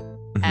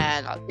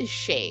and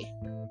Shay.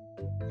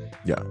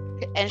 Yeah.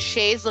 And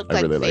Shay's looked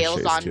like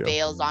veils on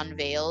veils on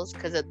veils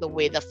because of the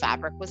way the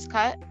fabric was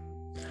cut.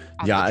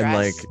 Yeah, and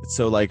like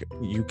so like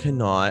you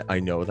cannot, I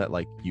know that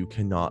like you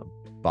cannot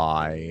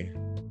buy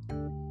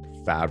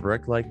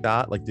fabric like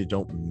that. Like they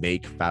don't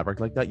make fabric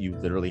like that. You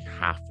literally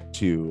have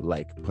to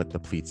like put the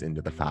pleats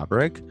into the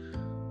fabric.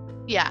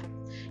 Yeah,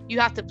 you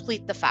have to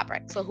pleat the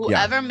fabric. So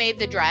whoever made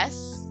the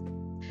dress,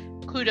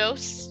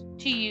 kudos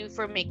to you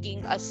for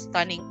making a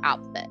stunning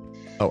outfit.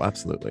 Oh,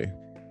 absolutely.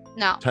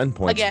 Now 10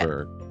 points again,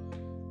 for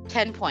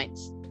 10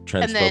 points.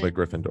 Transphobic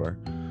Gryffindor.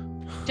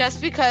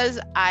 Just because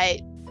I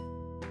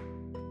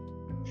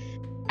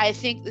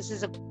think this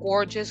is a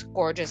gorgeous,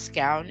 gorgeous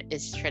gown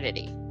is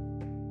Trinity.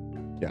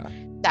 Yeah.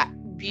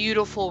 That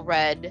beautiful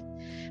red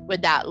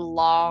with that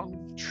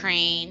long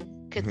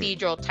train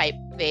cathedral type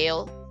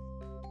veil.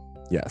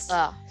 Yes.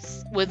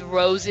 With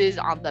roses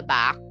on the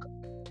back.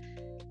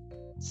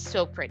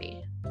 So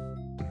pretty.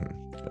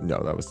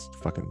 No, that was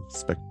fucking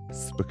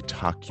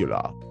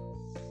spectacular.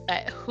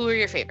 Who are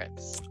your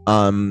favorites?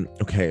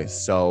 Okay,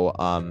 so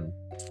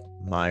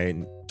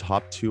my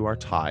top 2 are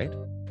tied.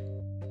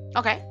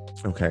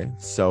 Okay,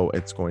 so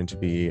it's going to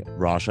be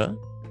Raja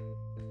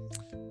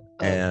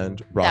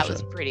and Raja. That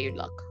was a pretty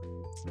look.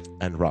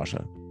 And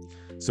Raja.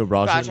 So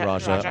Raja and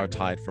Raja are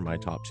tied for my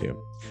top 2.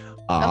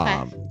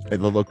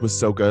 The look was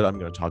so good. I'm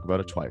gonna talk about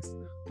it twice.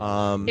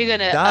 You're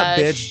gonna that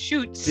bitch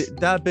shoot.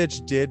 That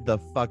bitch did the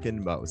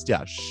fucking most.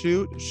 Yeah,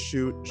 shoot.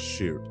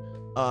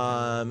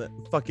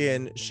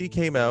 Fucking, she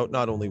came out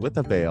not only with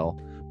a veil,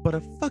 but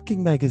a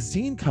fucking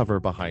magazine cover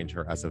behind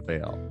her as a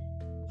veil.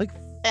 Like,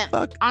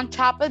 fuck. On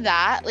top of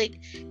that, like,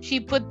 she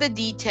put the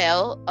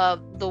detail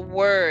of the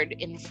word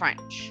in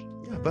French.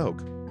 Yeah,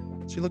 Vogue.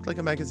 She looked like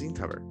a magazine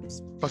cover.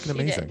 It's fucking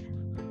amazing.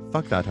 Did.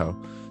 Fuck that hoe.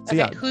 So okay,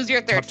 yeah, who's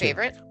your third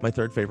favorite? My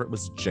third favorite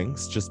was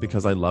Jinx, just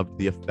because I loved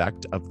the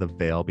effect of the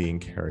veil being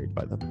carried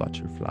by the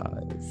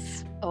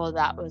butterflies. Oh,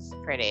 that was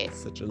pretty.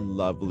 Such a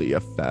lovely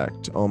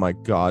effect. Oh my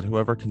god,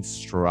 whoever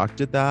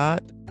constructed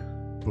that,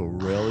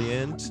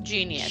 brilliant.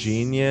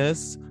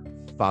 Genius.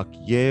 Fuck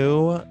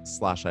you.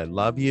 / I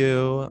love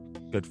you.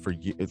 Good for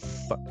you.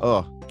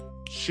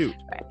 Shoot.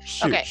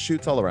 Okay.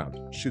 Shoots all around.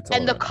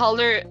 And the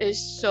color is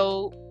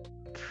so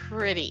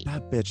pretty.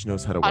 That bitch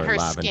knows how to wear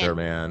lavender, skin.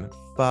 Man.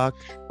 Fuck.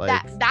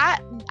 Like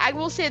that I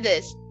will say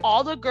this.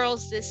 All the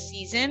girls this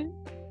season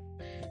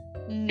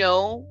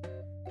know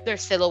their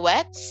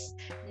silhouettes,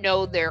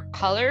 know their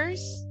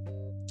colors.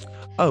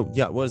 Oh,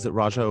 yeah. What is it?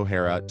 Raja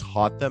O'Hara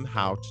taught them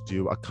how to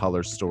do a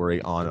color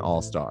story on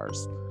All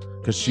Stars.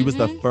 Because she was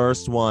the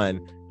first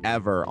one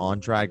ever on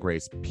Drag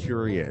Race,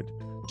 period,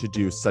 to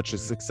do such a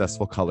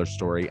successful color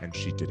story. And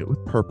she did it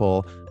with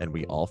purple. And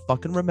we all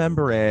fucking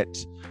remember it.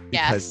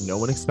 Because no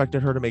one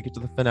expected her to make it to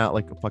the finale,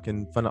 like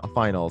fucking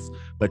finals.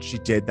 But she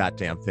did that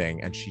damn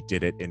thing. And she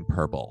did it in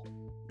purple.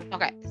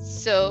 Okay.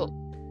 So.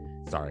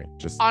 Sorry.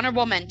 Just.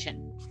 Honorable mention.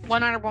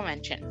 One honorable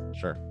mention.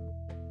 Sure.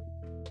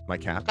 My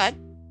cats? Good.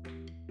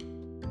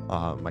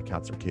 My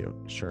cats are cute.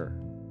 Sure.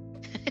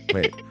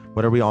 Wait,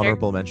 what are we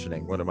honorable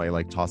mentioning? What am I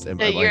like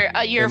tossing?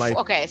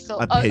 Okay, so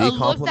a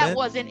look that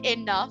wasn't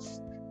enough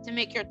to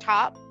make your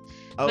top,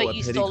 but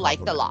you still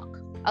like the look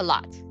a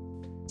lot.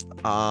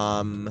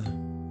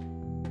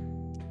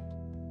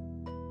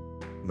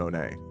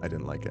 Monet, I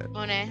didn't like it.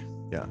 Monet.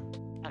 Yeah.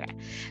 Okay,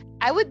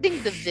 I would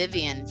think the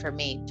Vivienne for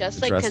me,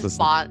 just like his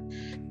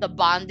the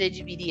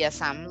bondage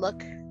BDSM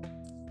look.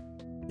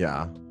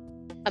 Yeah.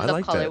 And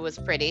the color was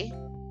pretty.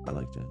 I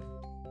liked it.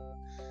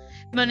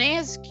 Monet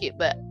is cute,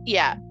 but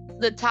yeah,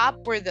 the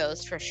top were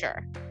those for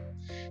sure.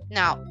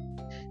 Now,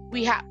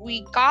 we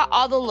got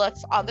all the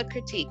looks, all the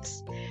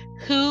critiques.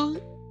 Who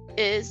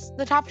is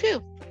the top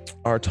two?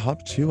 Our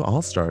top two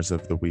All-Stars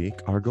of the week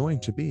are going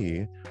to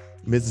be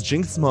Ms.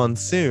 Jinx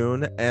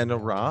Monsoon and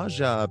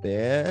Raja,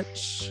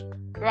 bitch.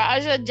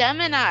 Raja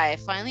Gemini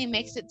finally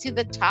makes it to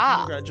the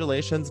top.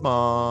 Congratulations,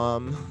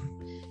 Mom.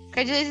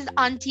 Congratulations,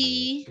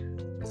 Auntie.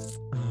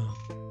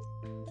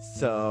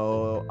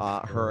 So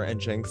her and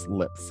Jinx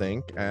lip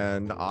sync,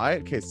 and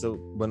so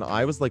when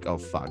I was like, oh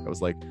fuck, I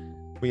was like,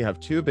 we have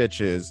two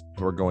bitches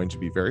who are going to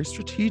be very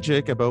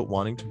strategic about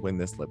wanting to win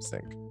this lip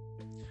sync,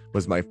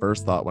 was my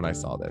first thought when I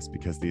saw this,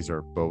 because these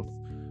are both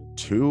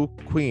two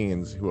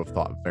queens who have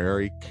thought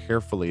very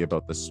carefully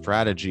about the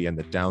strategy and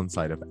the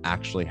downside of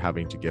actually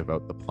having to give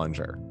out the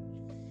plunger.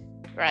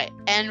 Right.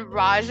 And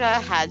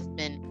Raja has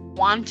been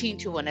wanting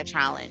to win a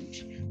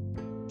challenge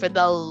for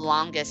the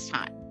longest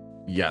time.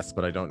 Yes,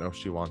 but I don't know if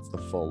she wants the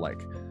full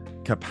like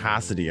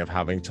capacity of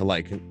having to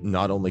like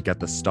not only get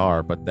the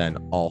star, but then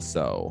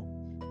also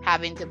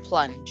having to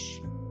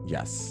plunge.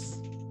 Yes.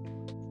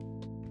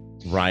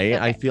 Right.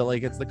 Okay. I feel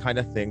like it's the kind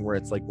of thing where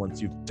it's like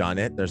once you've done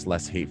it, there's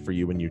less hate for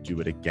you when you do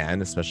it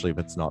again, especially if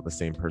it's not the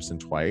same person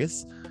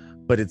twice.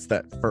 But it's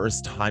that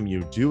first time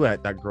you do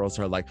it that girls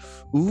are like,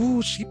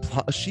 ooh, she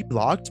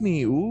blocked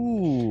me.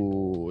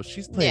 Ooh,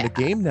 she's playing the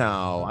game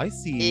now. I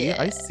see.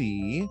 Yeah. I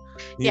see.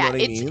 You know what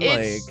I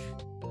mean?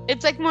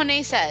 It's like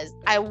Monet says,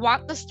 I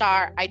want the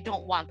star. I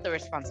don't want the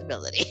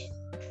responsibility.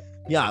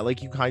 Yeah,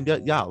 like you kind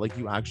of, like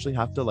you actually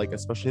have to, like,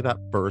 especially that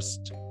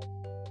first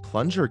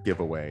plunger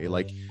giveaway,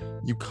 like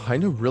you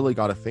kind of really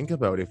got to think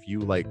about if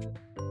you like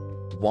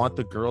want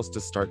the girls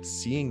to start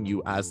seeing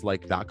you as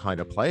like that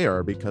kind of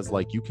player, because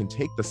like you can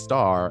take the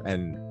star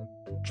and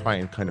try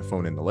and kind of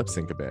phone in the lip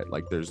sync a bit.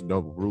 Like there's no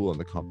rule in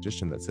the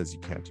competition that says you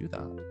can't do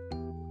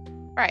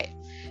that. Right.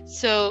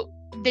 So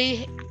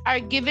they are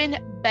given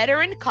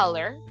Better in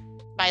Color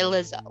by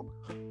Lizzo.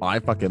 I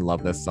fucking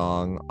love this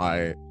song.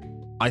 I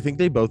think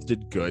they both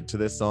did good to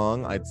this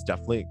song.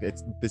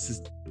 This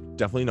is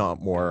definitely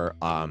not more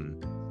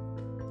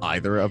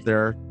either of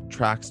their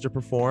tracks to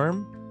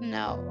perform.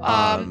 No.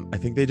 I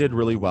think they did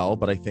really well,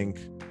 but I think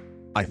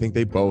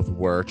they both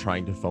were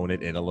trying to phone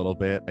it in a little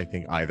bit. I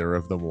think either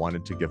of them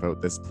wanted to give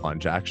out this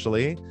plunge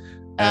actually.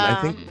 And I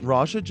think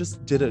Raja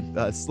just did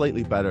a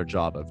slightly better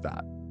job of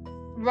that.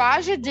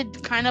 Raja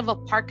did kind of a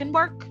park and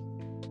bark,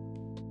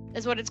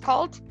 is what it's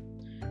called.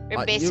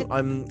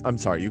 I'm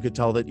sorry, you could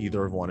tell that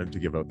either wanted to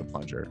give out the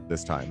plunger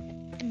this time.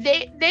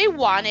 They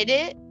wanted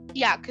it,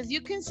 yeah, because you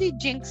can see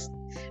Jinx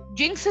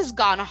has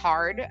gone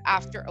hard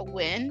after a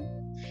win,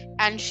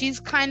 and she's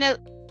kind of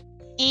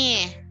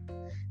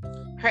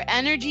her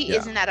energy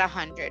isn't at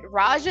 100.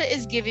 Raja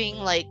is giving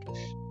like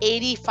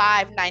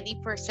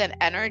 85-90%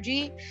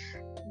 energy,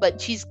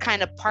 but she's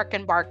kind of park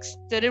and bark,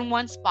 stood in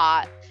one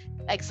spot.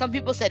 Like some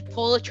people said,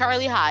 pull a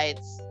Charlie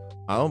Hides.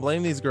 I don't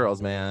blame these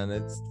girls, man.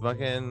 It's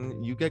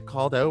fucking, you get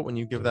called out when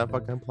you give that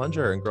fucking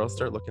plunger, and girls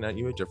start looking at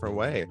you a different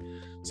way.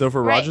 So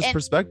for Raja's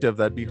perspective,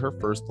 that'd be her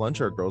first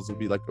plunger. Girls would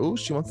be like, oh,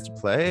 she wants to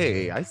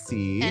play. I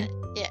see.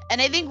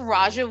 And I think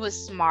Raja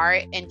was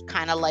smart and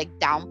kind of like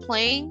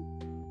downplaying.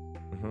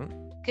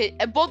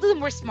 Both of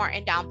them were smart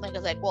and downplaying.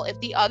 Because like, well, if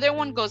the other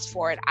one goes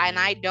for it and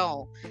I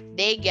don't,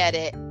 they get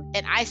it,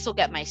 and I still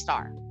get my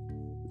star.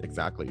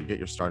 Exactly. You get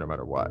your star no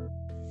matter what.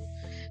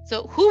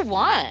 So who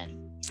won?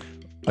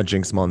 A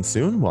Jinx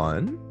Monsoon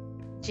won.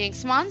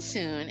 Jinx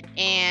Monsoon,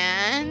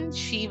 and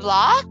she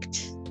blocked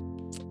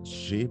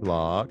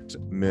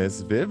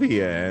Miss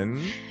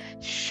Vivian.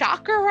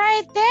 Shocker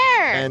right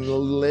there. And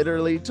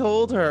literally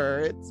told her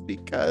it's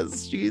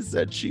because she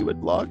said she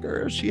would block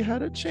her if she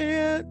had a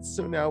chance.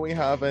 So now we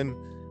have an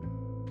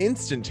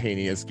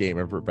instantaneous game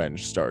of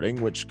revenge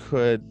starting, which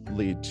could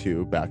lead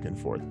to back and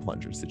forth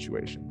plunger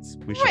situations.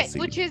 We shall see.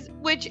 Which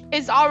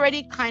is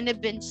already kind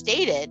of been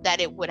stated that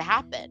it would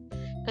happen.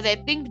 Because I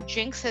think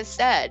Jinx has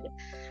said,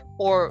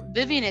 or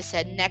Vivian has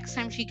said, next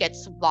time she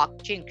gets to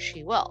block Jinx,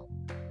 she will.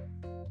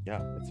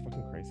 Yeah, it's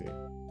fucking crazy.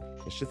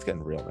 This shit's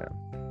getting real, man.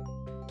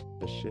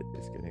 This shit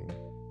is getting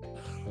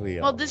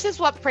real. Well, this is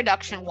what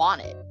production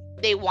wanted.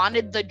 They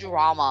wanted the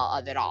drama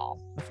of it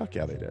all. Oh, fuck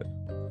yeah, they did.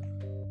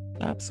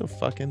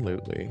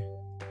 Abso-fucking-lutely.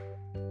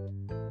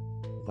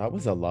 That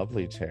was a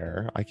lovely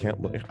tear. I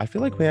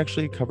feel like we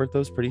actually covered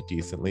those pretty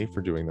decently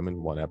for doing them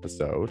in one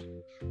episode.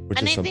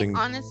 And I think,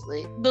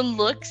 honestly, the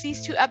looks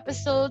these 2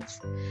 episodes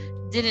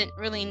didn't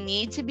really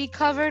need to be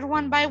covered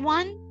one by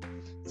one.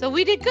 So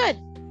we did good.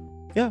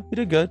 Yeah, we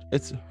did good.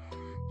 It's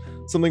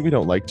something we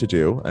don't like to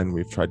do, and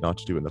we've tried not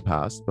to do in the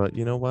past. But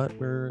you know what?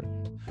 We're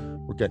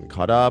getting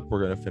caught up.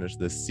 We're gonna finish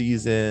this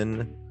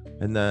season.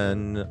 And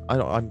then I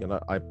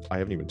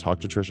haven't even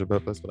talked to Trisha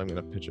about this, but I'm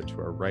gonna pitch it to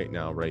her right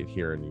now, right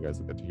here, and you guys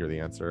will get to hear the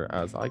answer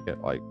as I get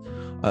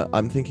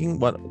I'm thinking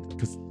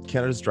because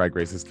Canada's Drag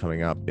Race is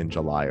coming up in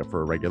July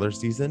for a regular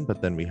season,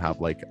 but then we have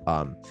we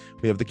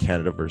have the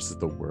Canada versus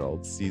the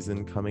World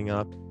season coming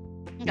up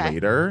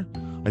later.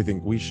 I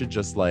think we should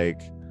just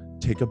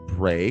take a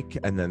break,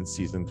 and then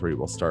season 3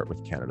 will start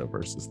with Canada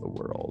versus the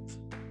World.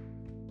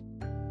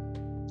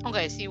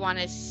 Okay, so you want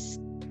to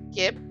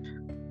skip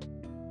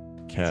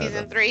Canada.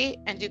 Season 3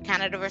 and do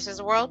Canada versus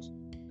the World?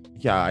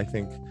 Yeah, I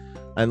think,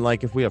 and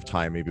if we have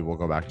time, maybe we'll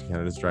go back to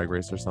Canada's Drag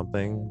Race or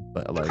something.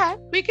 But okay,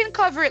 we can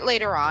cover it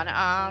later on.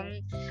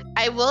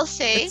 I will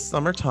say it's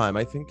summertime.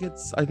 I think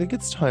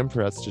it's time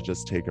for us to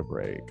just take a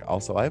break.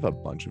 Also, I have a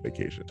bunch of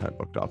vacation time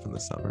booked off in the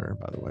summer,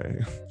 by the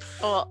way.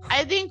 Well,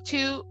 I think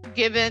too,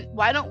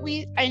 why don't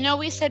we, I know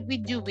we said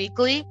we'd do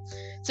weekly,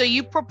 so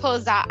you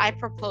propose that, I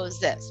propose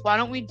this. Why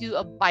don't we do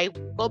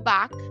go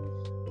back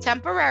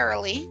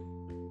temporarily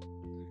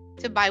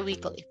to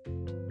bi-weekly?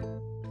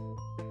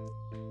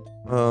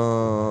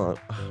 But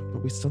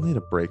we still need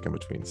a break in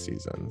between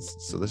seasons,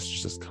 so this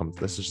is just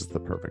the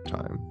perfect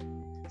time.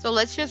 So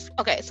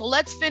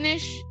let's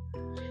finish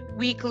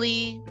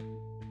weekly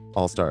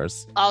All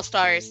Stars,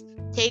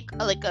 take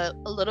a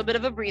little bit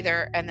of a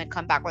breather, and then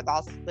come back with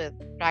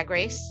Drag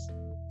Race,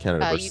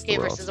 Canada versus UK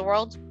versus the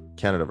World,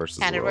 Canada versus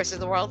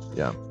the World.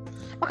 Yeah.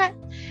 Okay.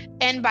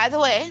 And by the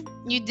way,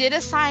 you did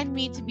assign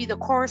me to be the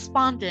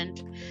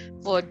correspondent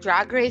for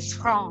Drag Race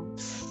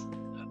France.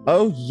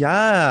 Oh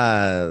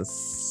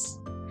yes.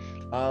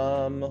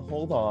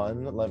 Hold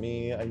on.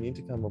 I need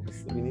to come up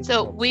with.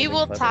 We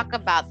will talk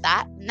about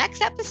that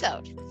next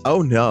episode.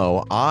 Oh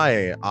no,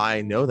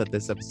 I know that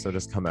this episode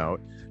has come out,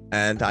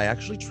 and I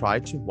actually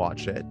tried to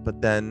watch it, but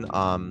then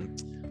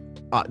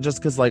just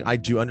because I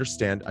do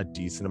understand a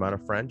decent amount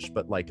of French,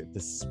 but the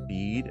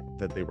speed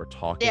that they were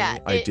talking,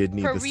 I did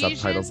need the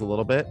subtitles a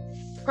little bit.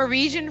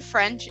 Parisian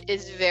French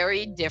is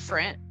very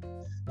different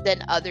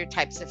than other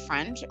types of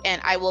French,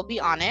 and I will be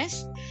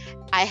honest,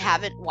 I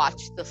haven't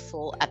watched the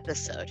full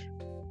episode.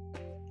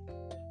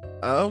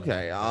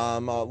 Okay. I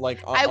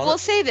will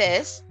say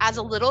this as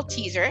a little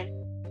teaser.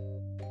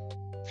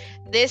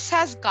 This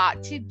has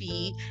got to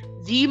be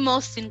the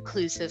most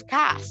inclusive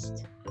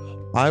cast.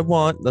 I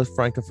want the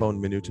francophone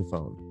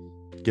minutophone.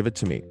 Give it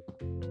to me.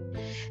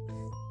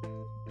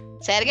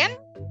 Say it again.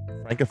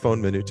 Francophone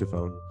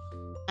minutophone.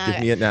 Okay. Give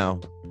me it now.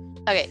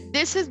 Okay,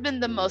 this has been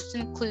the most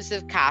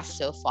inclusive cast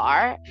so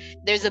far.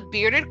 There's a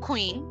bearded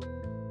queen.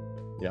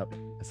 Yep,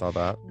 I saw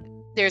that.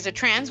 There's a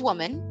trans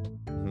woman.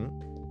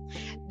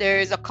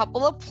 There's a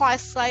couple of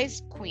plus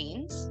size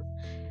queens.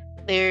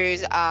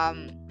 There's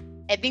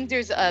I think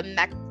there's a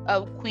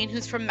queen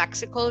who's from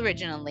Mexico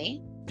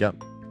originally.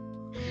 Yep.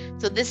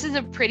 So this is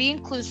a pretty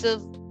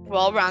inclusive,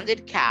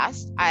 well-rounded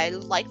cast. I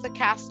like the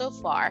cast so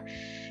far.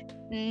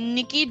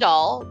 Nikki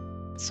Doll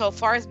so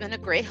far has been a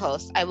great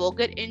host. I will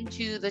get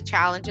into the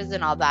challenges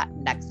and all that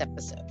next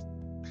episode.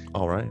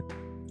 All right.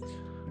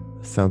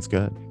 Sounds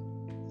good.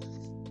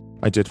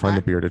 I did find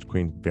the bearded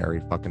queen very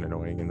fucking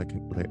annoying in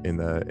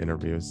the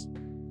interviews.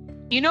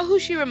 You know who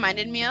she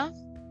reminded me of?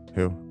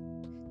 Who?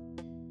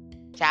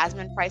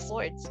 Jasmine Price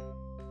Lords.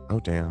 Oh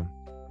damn.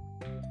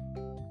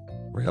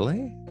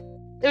 Really?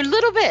 A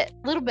little bit.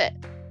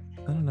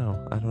 don't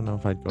know. I don't know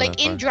if I'd go like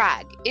that far.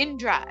 in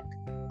drag,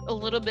 a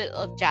little bit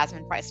of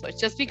Jasmine Price Swords,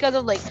 just because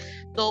of like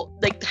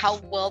how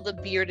well the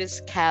beard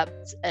is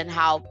kept and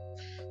how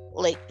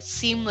like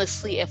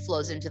seamlessly it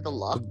flows into the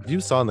look. You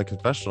saw in the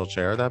confessional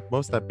chair that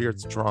most of that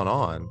beard's drawn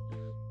on.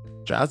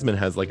 Jasmine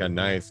has like a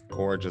nice,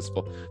 gorgeous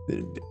full.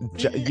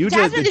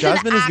 Jasmine is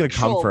going to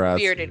come for us.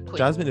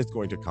 Jasmine is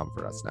going to come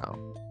for us now.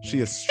 She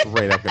is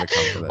straight up going to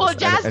come for this. Well,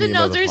 Jasmine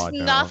knows there's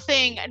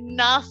nothing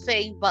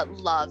but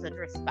love and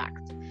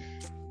respect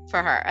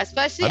for her,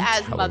 especially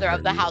as mother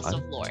of the House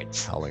of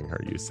Lords. Telling her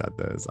you said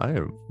this. I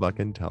am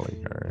fucking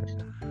telling her.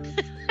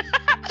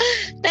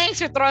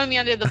 Thanks for throwing me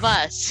under the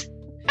bus.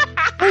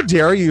 How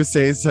dare you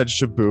say such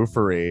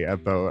shaboofery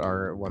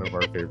about one of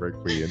our favorite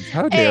queens?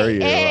 How dare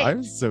you?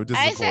 I'm so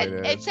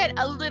disappointed. It said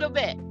a little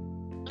bit.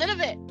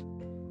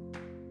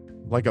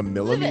 Like a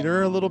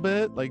millimeter, a little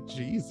bit? Like,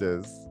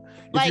 Jesus.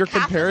 If your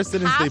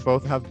comparison is they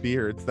both have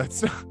beards,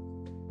 that's not...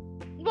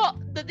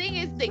 Well, the thing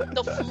is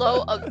the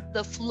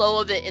flow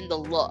of it in the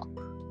look.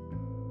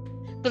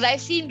 Because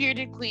I've seen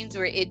bearded queens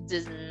where it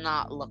does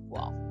not look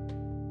well.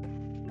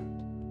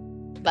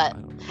 But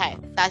hey,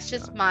 that's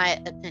just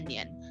my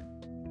opinion.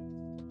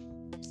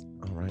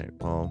 All right.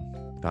 Well,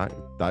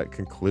 that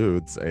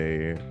concludes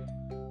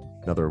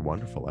another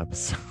wonderful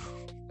episode.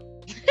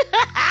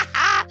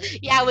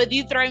 Yeah, with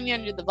you throwing me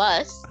under the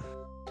bus.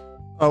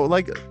 Yeah,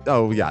 like,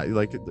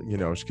 you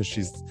know, because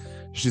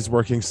she's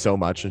working so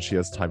much and she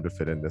has time to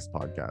fit in this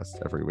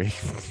podcast every week.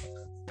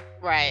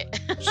 Right.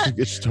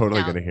 She's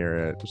totally gonna hear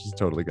it. She's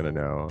totally gonna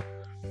know.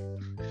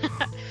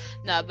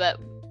 No, but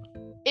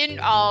in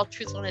all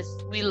truthfulness,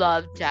 we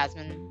love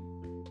Jasmine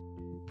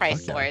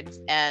Price Swords,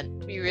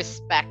 and we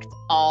respect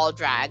all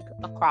drag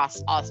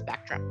across all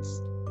spectrums.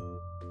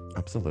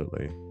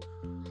 Absolutely.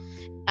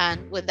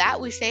 And with that,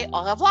 we say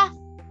au revoir.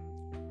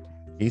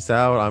 Peace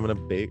out. I'm gonna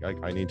bake.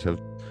 I need to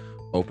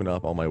open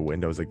up all my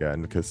windows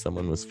again because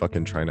someone was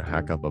fucking trying to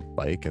hack up a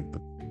bike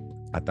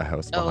at the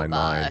house behind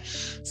mine.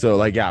 So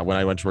like, yeah, when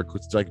I went to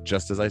record, like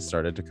just as I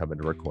started to come in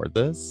to record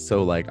this,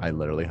 so like I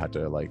literally had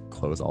to like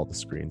close all the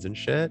screens and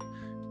shit.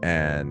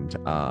 And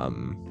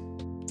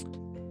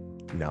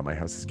now my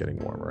house is getting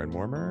warmer and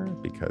warmer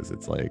because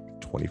it's like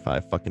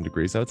 25 fucking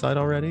degrees outside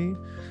already.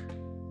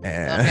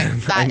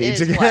 And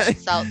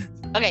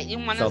okay, you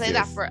want to say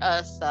that for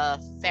us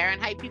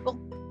Fahrenheit people?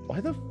 Why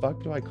the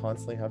fuck do I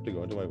constantly have to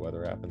go into my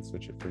weather app and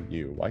switch it for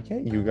you? Why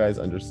can't you guys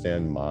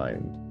understand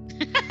mine?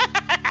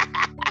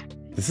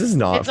 This is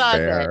not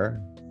fair.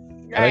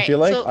 And I feel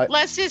like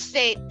let's just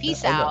say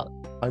peace out.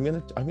 I'm gonna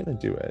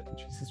do it.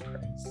 Jesus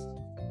Christ.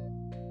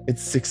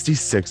 It's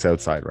 66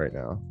 outside right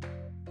now.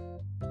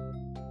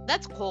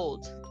 That's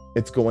cold.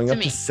 It's going up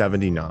to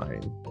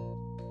 79.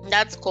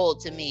 That's cold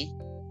to me.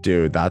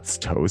 Dude, that's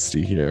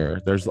toasty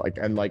here. There's like,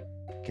 and like,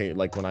 okay,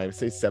 like when I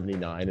say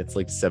 79, it's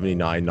like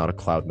 79, not a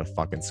cloud in the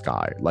fucking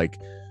sky. Like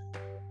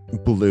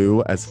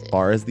blue as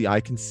far as the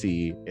eye can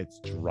see. It's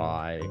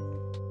dry.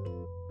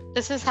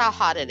 This is how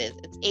hot it is.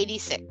 It's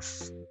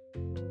 86.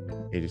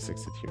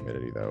 86 with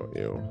humidity though.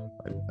 Ew.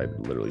 I'd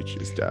literally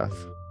choose death.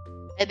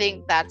 I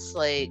think that's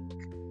like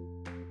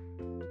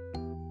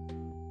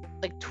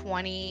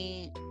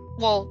 20.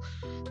 Well,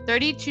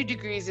 32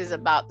 degrees is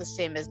about the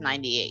same as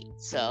 98.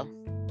 So.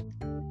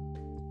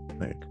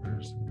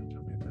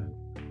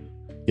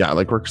 Yeah,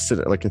 like we're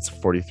sitting like it's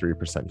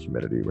 43%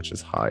 humidity, which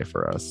is high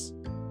for us.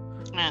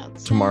 Yeah,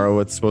 tomorrow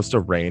it's supposed to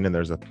rain and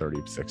there's a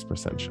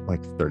 36%,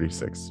 like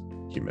 36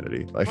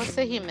 humidity. Like, what's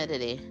the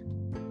humidity?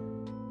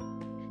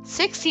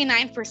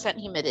 69%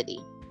 humidity.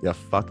 Yeah,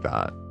 fuck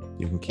that.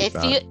 You can keep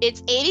that.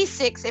 It's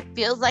 86. It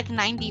feels like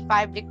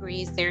 95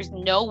 degrees. There's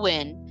no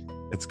wind.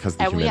 It's because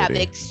the humidity. And we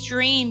have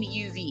extreme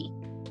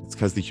UV. It's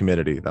because the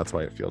humidity. That's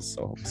why it feels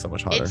so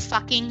much hotter. It's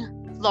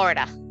fucking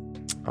Florida.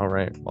 All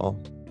right.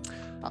 Well,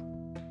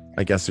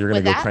 I guess you're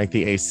going to go crank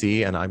the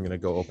AC and I'm going to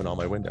go open all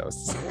my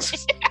windows.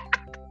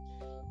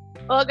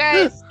 Well,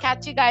 guys,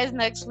 catch you guys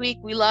next week.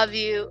 We love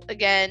you.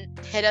 Again,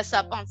 hit us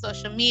up on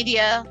social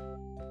media.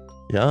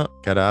 Yeah,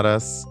 get at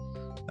us.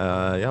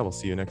 Yeah, we'll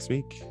see you next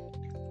week.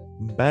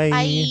 Bye.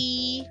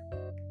 Bye.